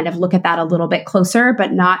test to kind of look at that a little bit closer,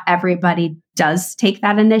 but not everybody does take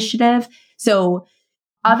that initiative. So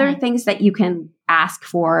other things that you can ask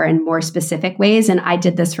for in more specific ways, and I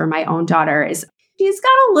did this for my own daughter, is she's got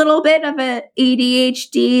a little bit of a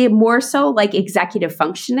ADHD, more so like executive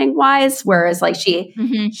functioning wise, whereas like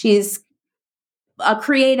she's a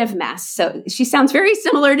creative mess. So she sounds very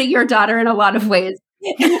similar to your daughter in a lot of ways.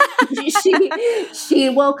 she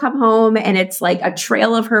will come home and it's like a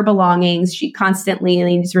trail of her belongings. She constantly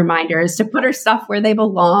needs reminders to put her stuff where they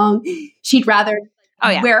belong. She'd rather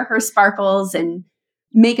wear her sparkles and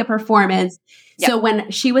make a performance. So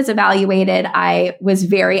when she was evaluated, I was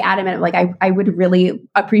very adamant, like I would really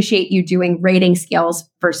appreciate you doing rating scales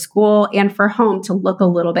for school and for home to look a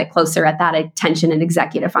little bit closer at that attention and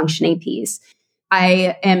executive functioning piece.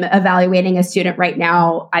 I am evaluating a student right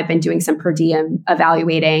now. I've been doing some per diem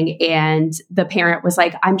evaluating, and the parent was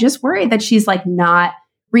like, I'm just worried that she's like not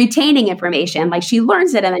retaining information. Like she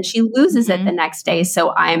learns it and then she loses it the next day.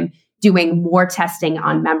 So I'm doing more testing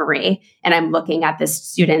on memory, and I'm looking at this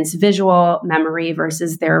student's visual memory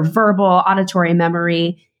versus their verbal auditory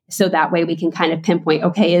memory. So that way we can kind of pinpoint,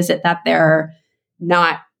 okay, is it that they're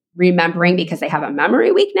not remembering because they have a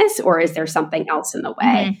memory weakness, or is there something else in the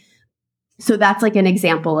way? So that's like an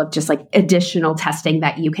example of just like additional testing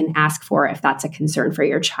that you can ask for if that's a concern for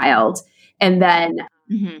your child. And then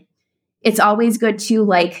it's always good to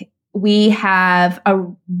like, we have a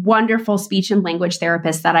wonderful speech and language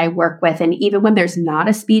therapist that I work with. And even when there's not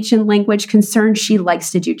a speech and language concern, she likes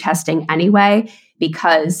to do testing anyway,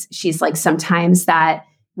 because she's like, sometimes that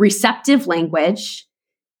receptive language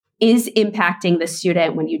is impacting the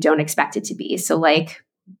student when you don't expect it to be. So like,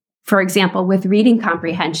 for example, with reading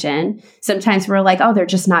comprehension, sometimes we're like, oh, they're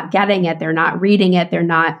just not getting it. They're not reading it. They're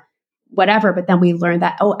not whatever. But then we learn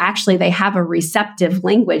that, oh, actually, they have a receptive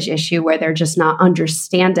language issue where they're just not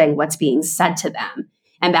understanding what's being said to them.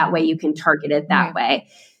 And that way you can target it that way.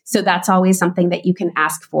 So that's always something that you can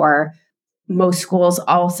ask for. Most schools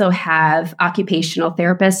also have occupational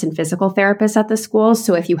therapists and physical therapists at the school.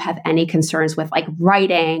 So if you have any concerns with like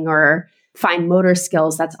writing or fine motor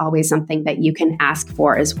skills, that's always something that you can ask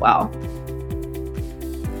for as well.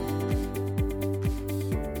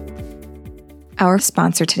 Our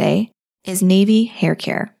sponsor today is Navy Hair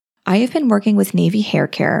Care. I have been working with Navy Hair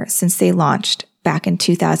Care since they launched back in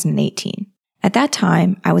 2018. At that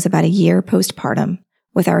time, I was about a year postpartum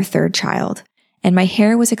with our third child, and my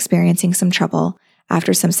hair was experiencing some trouble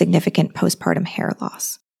after some significant postpartum hair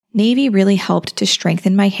loss. Navy really helped to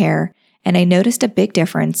strengthen my hair, and I noticed a big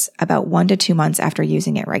difference about 1 to 2 months after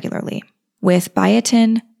using it regularly. With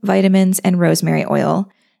biotin, vitamins, and rosemary oil,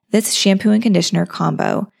 this shampoo and conditioner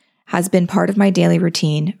combo has been part of my daily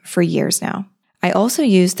routine for years now. I also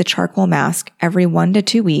use the charcoal mask every 1 to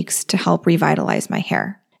 2 weeks to help revitalize my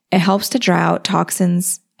hair. It helps to draw out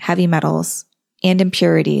toxins, heavy metals, and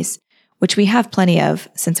impurities, which we have plenty of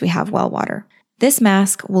since we have well water. This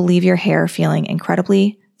mask will leave your hair feeling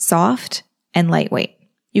incredibly soft and lightweight.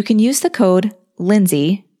 You can use the code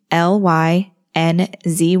Lindsay, LYNZY,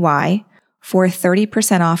 for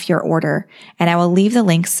 30% off your order, and I will leave the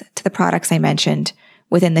links to the products I mentioned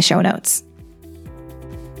within the show notes.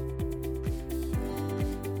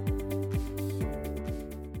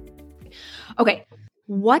 Okay,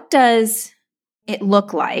 what does it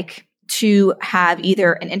look like to have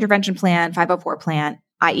either an intervention plan, 504 plan,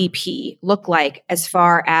 IEP look like as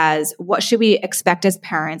far as what should we expect as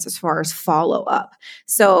parents as far as follow up?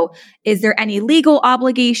 So is there any legal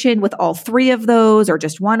obligation with all three of those or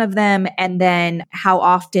just one of them? And then how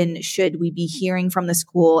often should we be hearing from the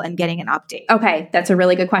school and getting an update? Okay, that's a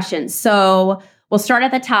really good question. So we'll start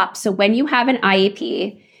at the top. So when you have an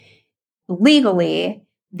IEP, legally,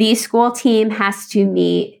 the school team has to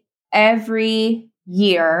meet every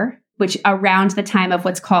year, which around the time of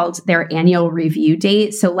what's called their annual review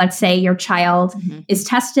date. So let's say your child is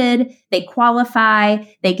tested, they qualify,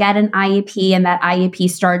 they get an IEP, and that IEP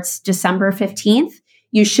starts December 15th.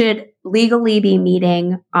 You should legally be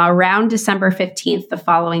meeting around December 15th the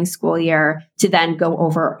following school year to then go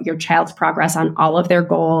over your child's progress on all of their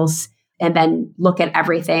goals and then look at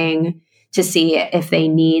everything to see if they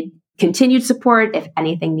need continued support, if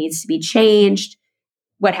anything needs to be changed,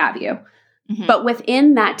 what have you. But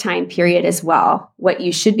within that time period as well, what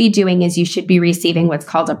you should be doing is you should be receiving what's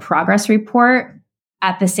called a progress report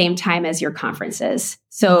at the same time as your conferences.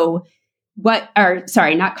 So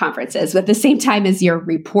not conferences, but at the same time as your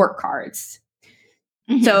report cards.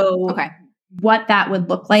 So what that would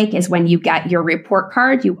look like is when you get your report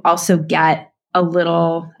card, you also get a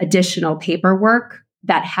little additional paperwork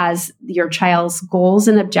that has your child's goals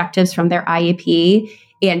and objectives from their IEP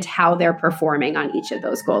and how they're performing on each of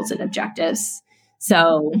those goals and objectives.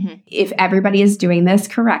 So if everybody is doing this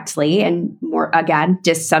correctly, and more, again,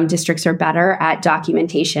 just some districts are better at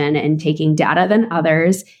documentation and taking data than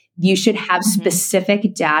others, you should have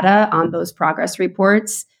specific data on those progress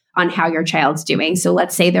reports on how your child's doing. So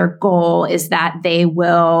let's say their goal is that they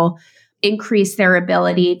will increase their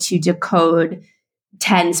ability to decode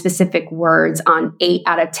 10 specific words on 8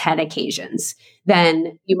 out of 10 occasions.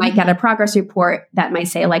 Then you might get a progress report that might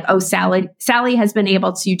say like, oh, Sally has been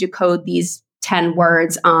able to decode these 10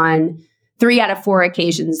 words on 3 out of 4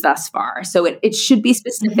 occasions thus far. So it should be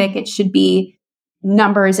specific. It should be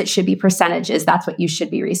numbers. It should be percentages. That's what you should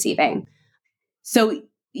be receiving. So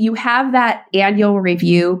you have that annual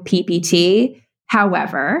review PPT.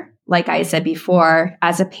 However, like I said before,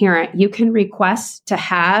 as a parent, you can request to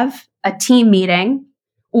have a team meeting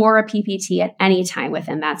or a PPT at any time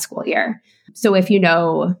within that school year. So if you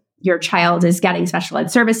know your child is getting special ed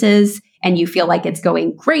services and you feel like it's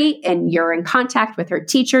going great and you're in contact with her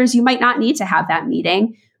teachers, you might not need to have that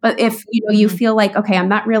meeting. But if you feel like, okay, I'm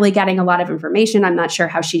not really getting a lot of information, I'm not sure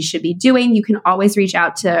how she should be doing, you can always reach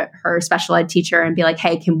out to her special ed teacher and be like,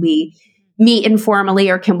 hey, can we meet informally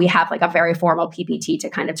or can we have like a very formal PPT to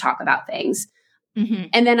kind of talk about things?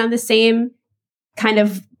 And then on the same kind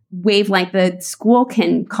of wavelength, the school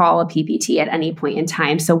can call a PPT at any point in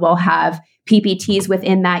time. So we'll have PPTs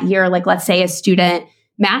within that year. Like let's say a student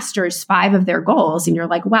masters 5 of their goals and you're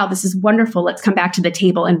like, wow, this is wonderful. Let's come back to the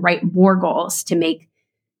table and write more goals to make,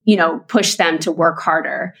 push them to work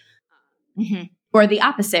harder. Or the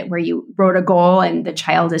opposite, where you wrote a goal and the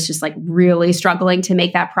child is just like really struggling to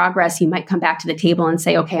make that progress. You might come back to the table and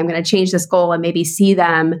say, okay, I'm going to change this goal and maybe see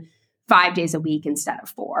them 5 days a week instead of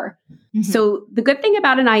 4. So the good thing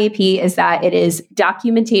about an IEP is that it is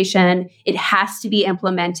documentation. It has to be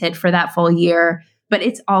implemented for that full year, but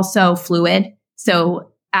it's also fluid.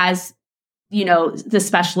 So as the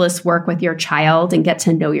specialists work with your child and get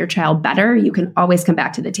to know your child better, you can always come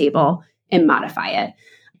back to the table and modify it.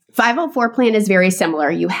 504 plan is very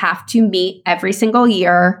similar. You have to meet every single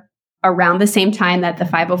year around the same time that the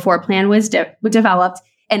 504 plan was developed.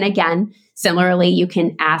 And again, similarly, you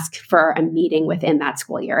can ask for a meeting within that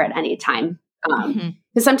school year at any time.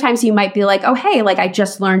 Because sometimes you might be like, oh, hey, like I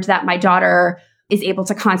just learned that my daughter is able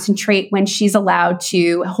to concentrate when she's allowed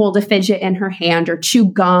to hold a fidget in her hand or chew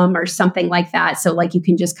gum or something like that. So like you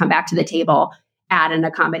can just come back to the table, add an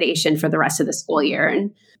accommodation for the rest of the school year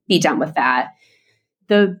and be done with that.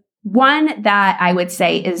 The one that I would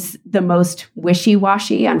say is the most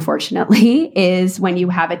wishy-washy, unfortunately, is when you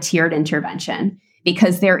have a tiered intervention,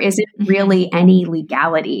 because there isn't really any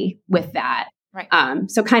legality with that.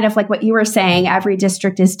 Right. So kind of like what you were saying, every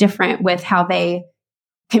district is different with how they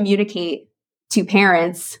communicate to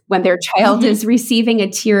parents when their child is receiving a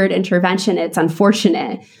tiered intervention. It's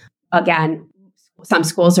unfortunate. Again, some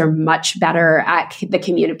schools are much better at the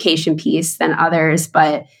communication piece than others,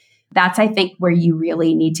 but that's, I think, where you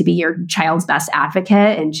really need to be your child's best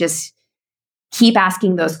advocate and just keep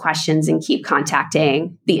asking those questions and keep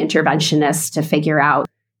contacting the interventionist to figure out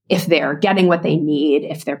if they're getting what they need,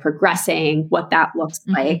 if they're progressing, what that looks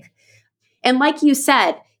like. And like you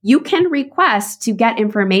said, you can request to get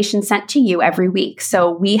information sent to you every week.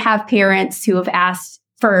 So we have parents who have asked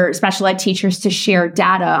for special ed teachers to share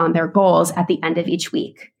data on their goals at the end of each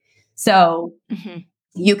week. So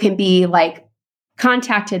you can be like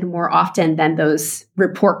contacted more often than those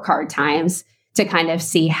report card times to kind of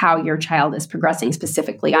see how your child is progressing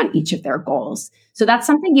specifically on each of their goals. So that's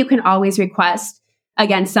something you can always request.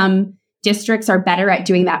 Again, some districts are better at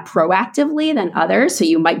doing that proactively than others. So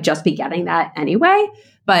you might just be getting that anyway.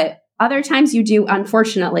 But other times you do,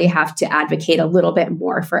 unfortunately, have to advocate a little bit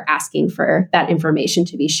more for asking for that information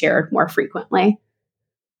to be shared more frequently.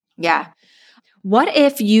 Yeah. What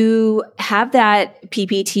if you have that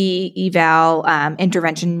PPT eval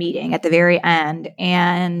intervention meeting at the very end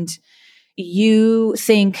and you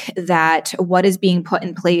think that what is being put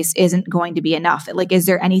in place isn't going to be enough? Like, is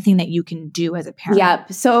there anything that you can do as a parent? Yeah.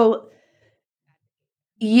 So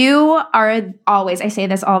you are always, I say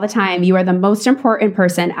this all the time, you are the most important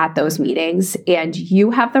person at those meetings, and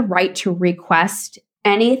you have the right to request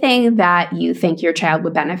anything that you think your child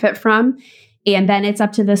would benefit from. And then it's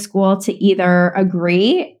up to the school to either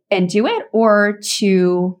agree and do it or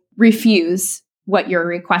to refuse what you're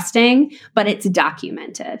requesting, but it's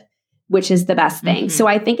documented, which is the best thing. So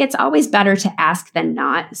I think it's always better to ask than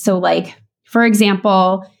not. So like, for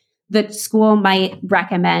example, the school might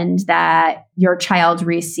recommend that your child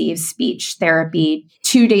receives speech therapy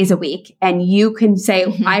 2 days a week. And you can say,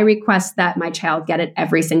 I request that my child get it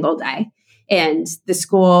every single day. And the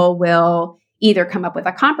school will either come up with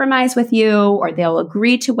a compromise with you, or they'll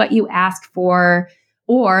agree to what you ask for,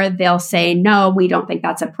 or they'll say, no, we don't think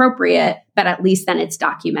that's appropriate. But at least then it's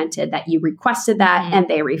documented that you requested that and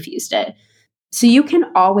they refused it. So you can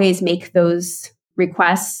always make those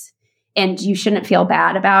requests, and you shouldn't feel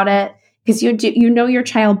bad about it because you know your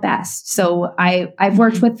child best. So I've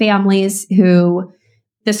worked with families who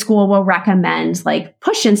the school will recommend like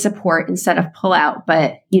push and support instead of pull out.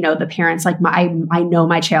 But, you know, the parents like, I know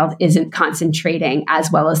my child isn't concentrating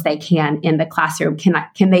as well as they can in the classroom.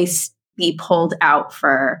 Can they be pulled out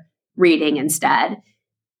for reading instead?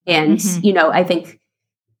 And, you know, I think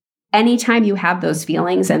anytime you have those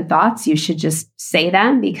feelings and thoughts, you should just say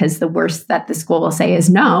them, because the worst that the school will say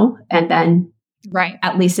is no. And then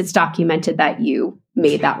at least it's documented that you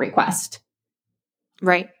made that request.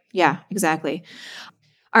 Right. Yeah, exactly.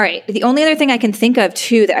 All right. The only other thing I can think of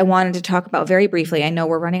too that I wanted to talk about very briefly, I know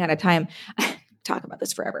we're running out of time. Talk about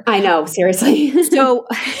this forever. I know, seriously. So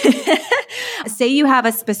say you have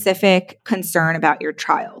a specific concern about your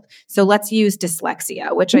child. So let's use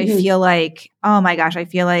dyslexia, which I feel like, oh my gosh, I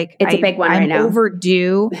feel like it's a big one right now. I'm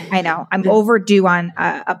overdue. I know. I'm overdue on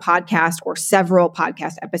a podcast or several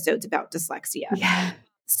podcast episodes about dyslexia. Yeah.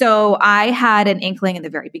 So I had an inkling in the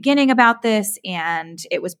very beginning about this, and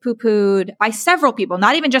it was poo-pooed by several people,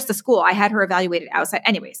 not even just the school. I had her evaluated outside.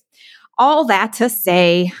 Anyways, all that to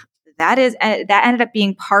say, that ended up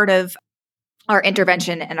being part of our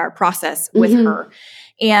intervention and our process with her.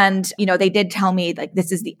 And, you know, they did tell me like,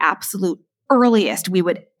 this is the absolute earliest we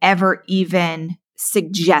would ever even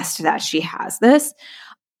suggest that she has this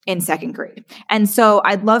in second grade. And so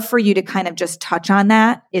I'd love for you to kind of just touch on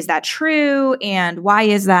that. Is that true? And why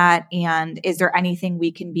is that? And is there anything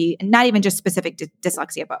we can be, not even just specific to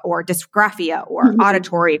dyslexia, but or dysgraphia or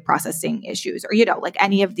auditory processing issues, or, you know, like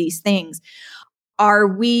any of these things. Are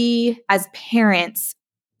we as parents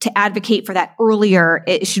to advocate for that earlier?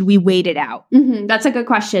 Should we wait it out? That's a good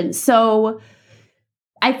question. So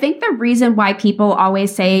I think the reason why people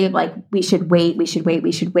always say like, we should wait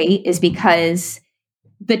is because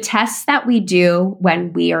the tests that we do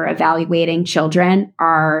when we are evaluating children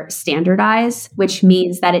are standardized, which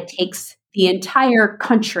means that it takes the entire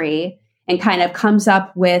country and kind of comes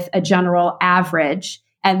up with a general average.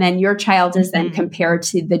 And then your child is then compared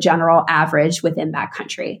to the general average within that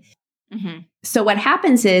country. So what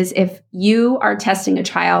happens is if you are testing a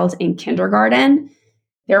child in kindergarten,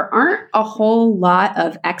 there aren't a whole lot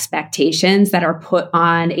of expectations that are put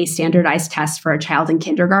on a standardized test for a child in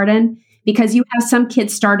kindergarten, because you have some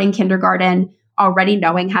kids starting kindergarten already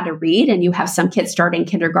knowing how to read, and you have some kids starting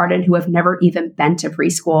kindergarten who have never even been to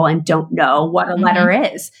preschool and don't know what a letter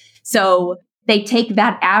is. So they take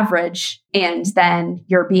that average, and then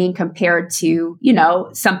you're being compared to, you know,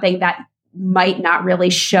 something that might not really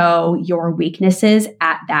show your weaknesses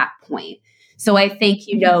at that point. So I think,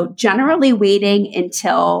 generally waiting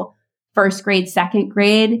until first grade, second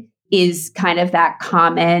grade is kind of that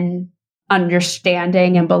common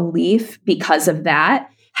understanding and belief because of that.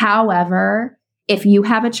 However, if you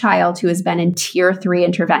have a child who has been in tier 3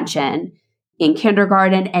 intervention in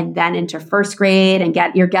kindergarten and then into first grade and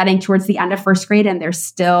you're getting towards the end of first grade and they're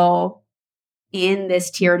still in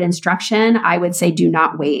this tiered instruction, I would say do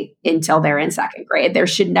not wait until they're in second grade. There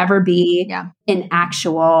should never be an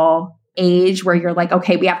actual age where you're like,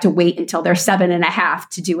 okay, we have to wait until they're 7.5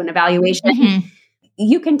 to do an evaluation. Mm-hmm.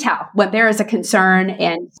 You can tell when there is a concern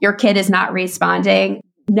and your kid is not responding.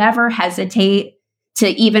 Never hesitate to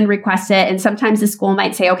even request it. And sometimes the school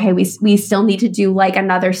might say, okay, we still need to do like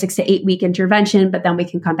another 6 to 8 week intervention, but then we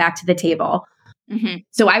can come back to the table. Mm-hmm.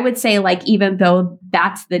 So I would say, like, even though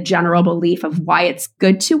that's the general belief of why it's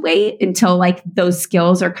good to wait until like those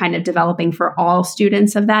skills are kind of developing for all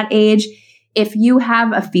students of that age, if you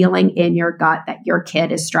have a feeling in your gut that your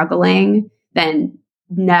kid is struggling, then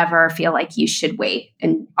never feel like you should wait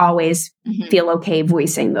and always feel okay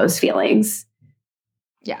voicing those feelings.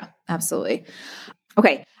 Yeah, absolutely.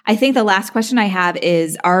 Okay. I think the last question I have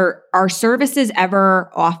is, are services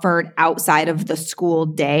ever offered outside of the school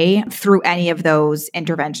day through any of those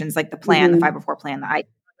interventions, like the plan, the 504 plan,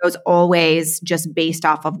 those always just based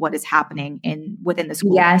off of what is happening within the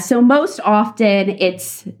school? Yeah. So most often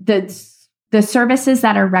it's the services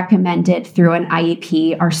that are recommended through an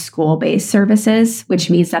IEP are school-based services, which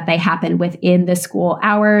means that they happen within the school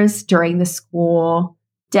hours during the school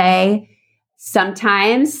day.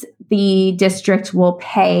 Sometimes the district will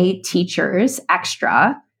pay teachers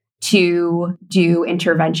extra to do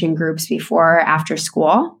intervention groups before or after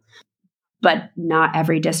school, but not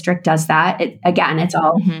every district does that. It's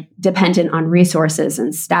all dependent on resources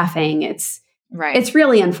and staffing. It's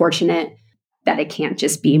really unfortunate that it can't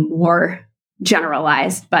just be more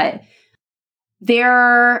generalized, but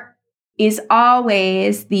there is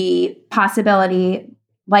always the possibility,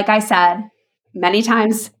 like I said, many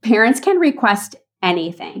times parents can request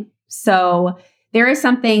anything. So there is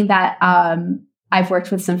something that I've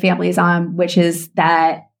worked with some families on, which is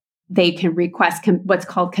that they can request what's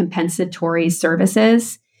called compensatory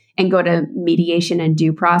services and go to mediation and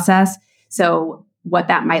due process. So what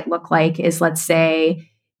that might look like is, let's say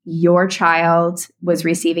your child was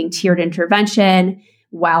receiving tiered intervention.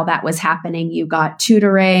 While that was happening, you got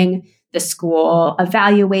tutoring. The school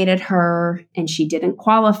evaluated her and she didn't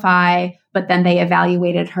qualify, but then they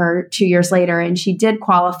evaluated her 2 years later and she did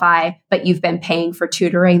qualify, but you've been paying for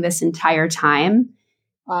tutoring this entire time.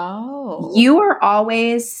 Oh. You are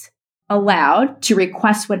always allowed to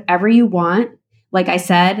request whatever you want. Like I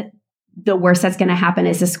said, the worst that's going to happen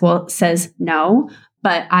is the school says no.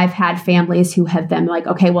 But I've had families who have been like,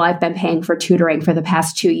 okay, well, I've been paying for tutoring for the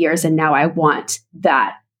past 2 years and now I want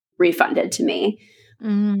that refunded to me.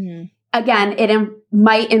 Mm. Again, it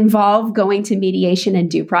might involve going to mediation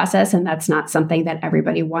and due process, and that's not something that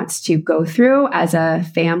everybody wants to go through as a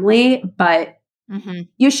family, but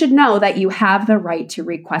you should know that you have the right to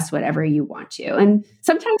request whatever you want to. And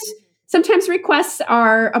sometimes requests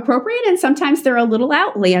are appropriate and sometimes they're a little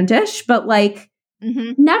outlandish, but like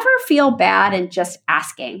never feel bad in just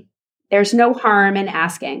asking. There's no harm in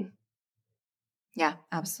asking. Yeah,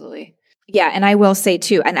 absolutely. Yeah. And I will say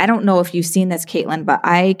too, and I don't know if you've seen this, Caitlin, but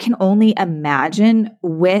I can only imagine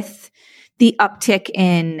with the uptick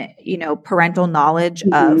in, parental knowledge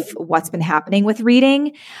of what's been happening with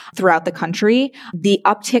reading throughout the country, the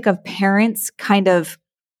uptick of parents kind of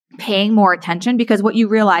paying more attention, because what you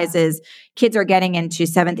realize is kids are getting into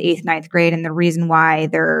 7th, 8th, 9th grade. And the reason why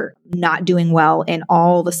they're not doing well in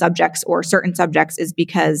all the subjects or certain subjects is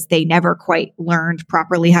because they never quite learned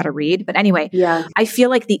properly how to read. But anyway, I feel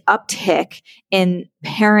like the uptick in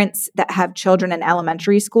parents that have children in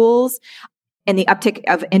elementary schools and the uptick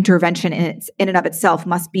of intervention in and of itself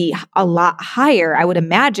must be a lot higher, I would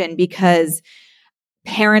imagine, because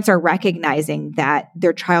parents are recognizing that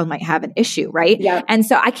their child might have an issue, right? Yeah. And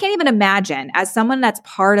so I can't even imagine, as someone that's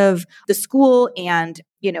part of the school and,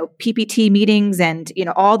 PPT meetings and,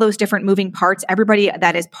 all those different moving parts, everybody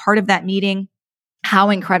that is part of that meeting, how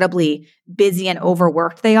incredibly busy and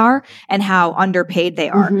overworked they are and how underpaid they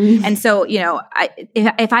are. And so,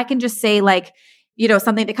 if I can just say like,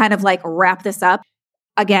 something to kind of like wrap this up.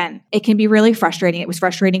 Again, it can be really frustrating. It was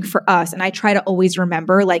frustrating for us. And I try to always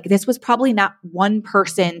remember, like, this was probably not one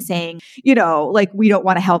person saying, like, we don't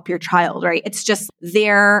want to help your child, right? It's just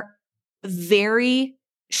they're very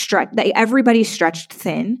stretched. Everybody's stretched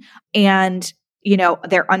thin and,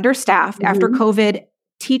 they're understaffed after COVID.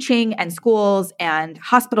 teaching and schools and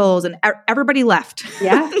hospitals and everybody left.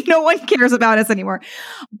 Yeah. No one cares about us anymore.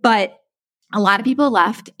 But a lot of people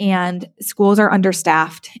left and schools are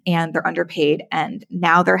understaffed and they're underpaid. And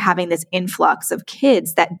now they're having this influx of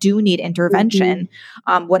kids that do need intervention,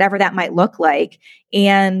 whatever that might look like.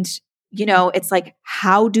 And, it's like,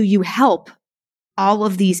 how do you help all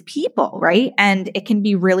of these people, right? And it can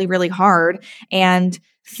be really, really hard. And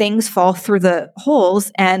things fall through the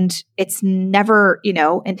holes and it's never,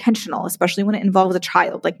 intentional, especially when it involves a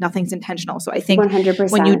child. Like nothing's intentional. So I think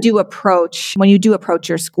 100%. when you do approach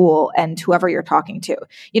your school and whoever you're talking to,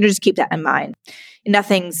 just keep that in mind.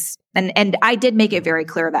 Nothing's, and I did make it very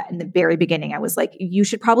clear that in the very beginning, I was like, you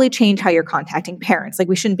should probably change how you're contacting parents. Like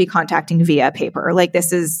we shouldn't be contacting via paper. Like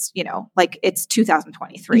this is, like it's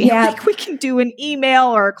 2023. Yeah. Like we can do an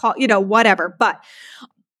email or a call, whatever. But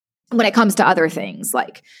when it comes to other things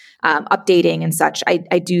like updating and such, I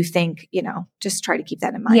do think, just try to keep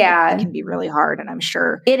that in mind. Yeah. It can be really hard. And I'm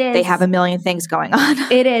sure it is. They have a million things going on.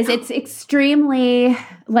 It is. It's extremely,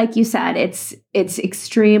 like you said, it's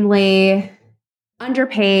extremely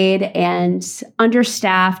underpaid and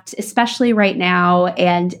understaffed, especially right now.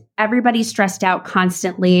 And everybody's stressed out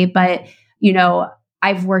constantly. But,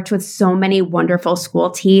 I've worked with so many wonderful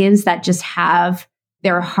school teams that just have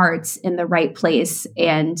their hearts in the right place.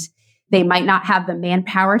 And they might not have the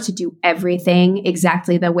manpower to do everything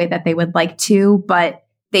exactly the way that they would like to, but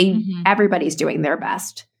everybody's doing their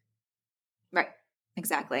best. Right.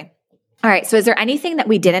 Exactly. All right. So is there anything that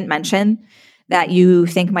we didn't mention that you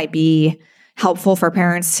think might be helpful for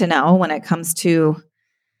parents to know when it comes to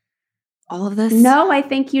all of this? No, I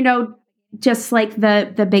think, just like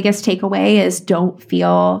the biggest takeaway is don't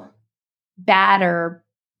feel bad or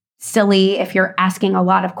silly if you're asking a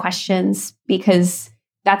lot of questions, because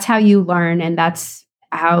that's how you learn and that's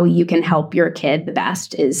how you can help your kid the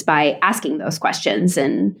best, is by asking those questions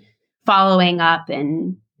and following up,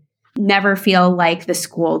 and never feel like the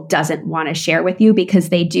school doesn't want to share with you, because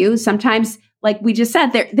they do. Sometimes, like we just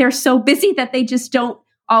said, they're so busy that they just don't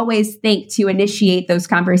always think to initiate those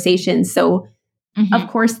conversations. So of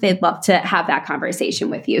course they'd love to have that conversation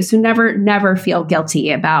with you. So never feel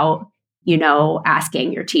guilty about,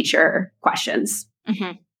 asking your teacher questions.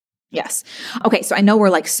 Yes. Okay. So I know we're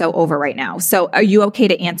like so over right now. So are you okay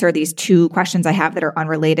to answer these 2 questions I have that are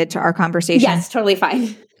unrelated to our conversation? Yes, totally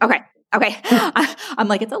fine. Okay. I'm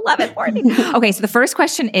like, it's 11:40. Okay. So the first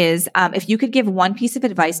question is, if you could give one piece of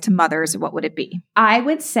advice to mothers, what would it be? I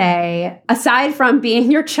would say, aside from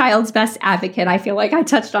being your child's best advocate, I feel like I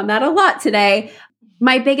touched on that a lot today.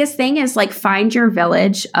 My biggest thing is like, find your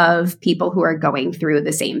village of people who are going through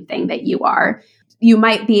the same thing that you are. You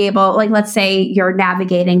might be able, like, let's say you're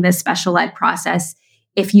navigating this special ed process.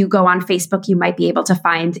 If you go on Facebook, you might be able to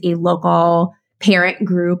find a local parent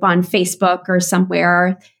group on Facebook or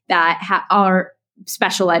somewhere that are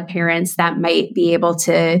special ed parents that might be able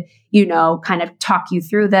to, kind of talk you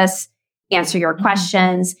through this, answer your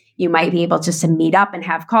questions. You might be able to meet up and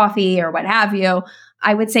have coffee or what have you.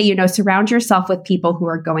 I would say, surround yourself with people who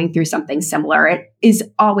are going through something similar. It is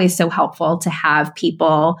always so helpful to have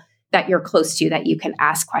people that you're close to that you can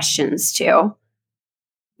ask questions to.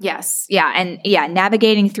 Yes. Yeah. And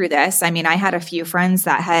navigating through this. I mean, I had a few friends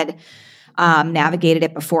that had navigated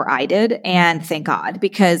it before I did. And thank God,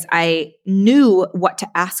 because I knew what to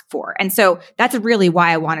ask for. And so that's really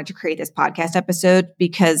why I wanted to create this podcast episode,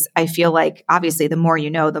 because I feel like obviously the more you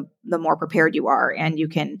know, the more prepared you are, and you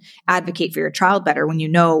can advocate for your child better when you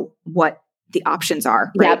know what the options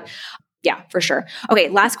are. Right? Yep. Yeah, for sure. Okay.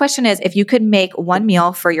 Last question is, if you could make one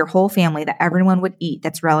meal for your whole family that everyone would eat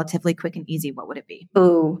that's relatively quick and easy, what would it be?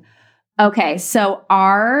 Ooh. Okay. So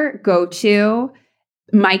our go-to,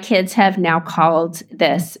 my kids have now called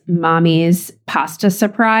this Mommy's Pasta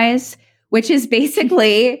Surprise, which is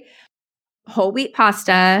basically whole wheat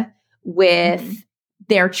pasta with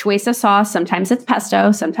their choice of sauce. Sometimes it's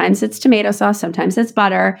pesto, sometimes it's tomato sauce, sometimes it's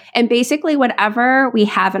butter, and basically whatever we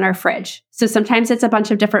have in our fridge. So sometimes it's a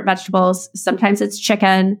bunch of different vegetables, sometimes it's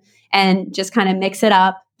chicken, and just kind of mix it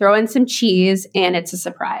up, throw in some cheese, and it's a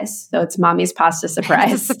surprise. So it's Mommy's Pasta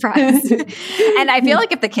Surprise. It's a surprise. And I feel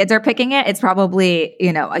like if the kids are picking it, it's probably,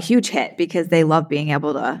 a huge hit, because they love being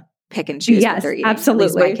able to pick and choose what they're eating. Absolutely.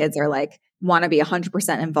 At least my kids are like, want to be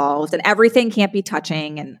 100% involved, and everything can't be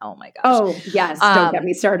touching. And oh my gosh. Oh yes. Don't get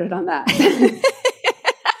me started on that.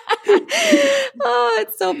 Oh,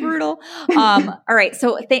 it's so brutal. All right.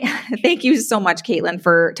 So thank you so much, Caitlin,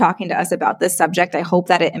 for talking to us about this subject. I hope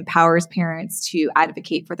that it empowers parents to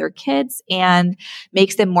advocate for their kids and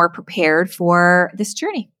makes them more prepared for this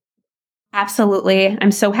journey. Absolutely.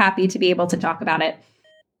 I'm so happy to be able to talk about it.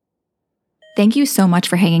 Thank you so much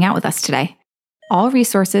for hanging out with us today. All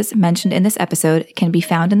resources mentioned in this episode can be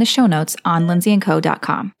found in the show notes on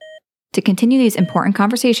lindsayandco.com. To continue these important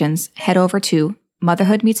conversations, head over to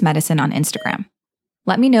Motherhood Meets Medicine on Instagram.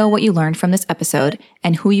 Let me know what you learned from this episode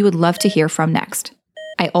and who you would love to hear from next.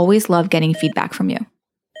 I always love getting feedback from you.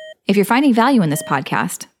 If you're finding value in this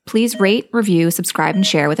podcast, please rate, review, subscribe, and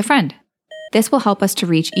share with a friend. This will help us to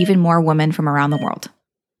reach even more women from around the world.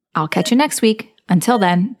 I'll catch you next week. Until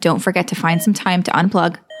then, don't forget to find some time to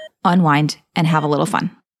unplug, unwind, and have a little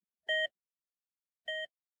fun.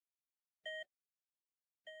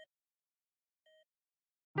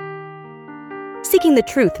 Seeking the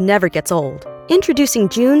truth never gets old. Introducing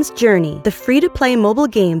June's Journey, the free-to-play mobile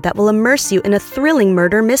game that will immerse you in a thrilling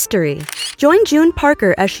murder mystery. Join June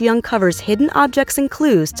Parker as she uncovers hidden objects and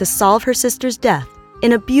clues to solve her sister's death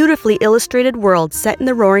in a beautifully illustrated world set in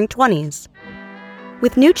the Roaring '20s.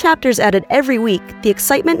 With new chapters added every week, the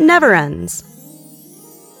excitement never ends.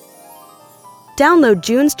 Download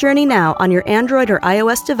June's Journey now on your Android or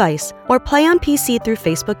iOS device, or play on PC through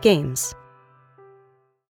Facebook Games.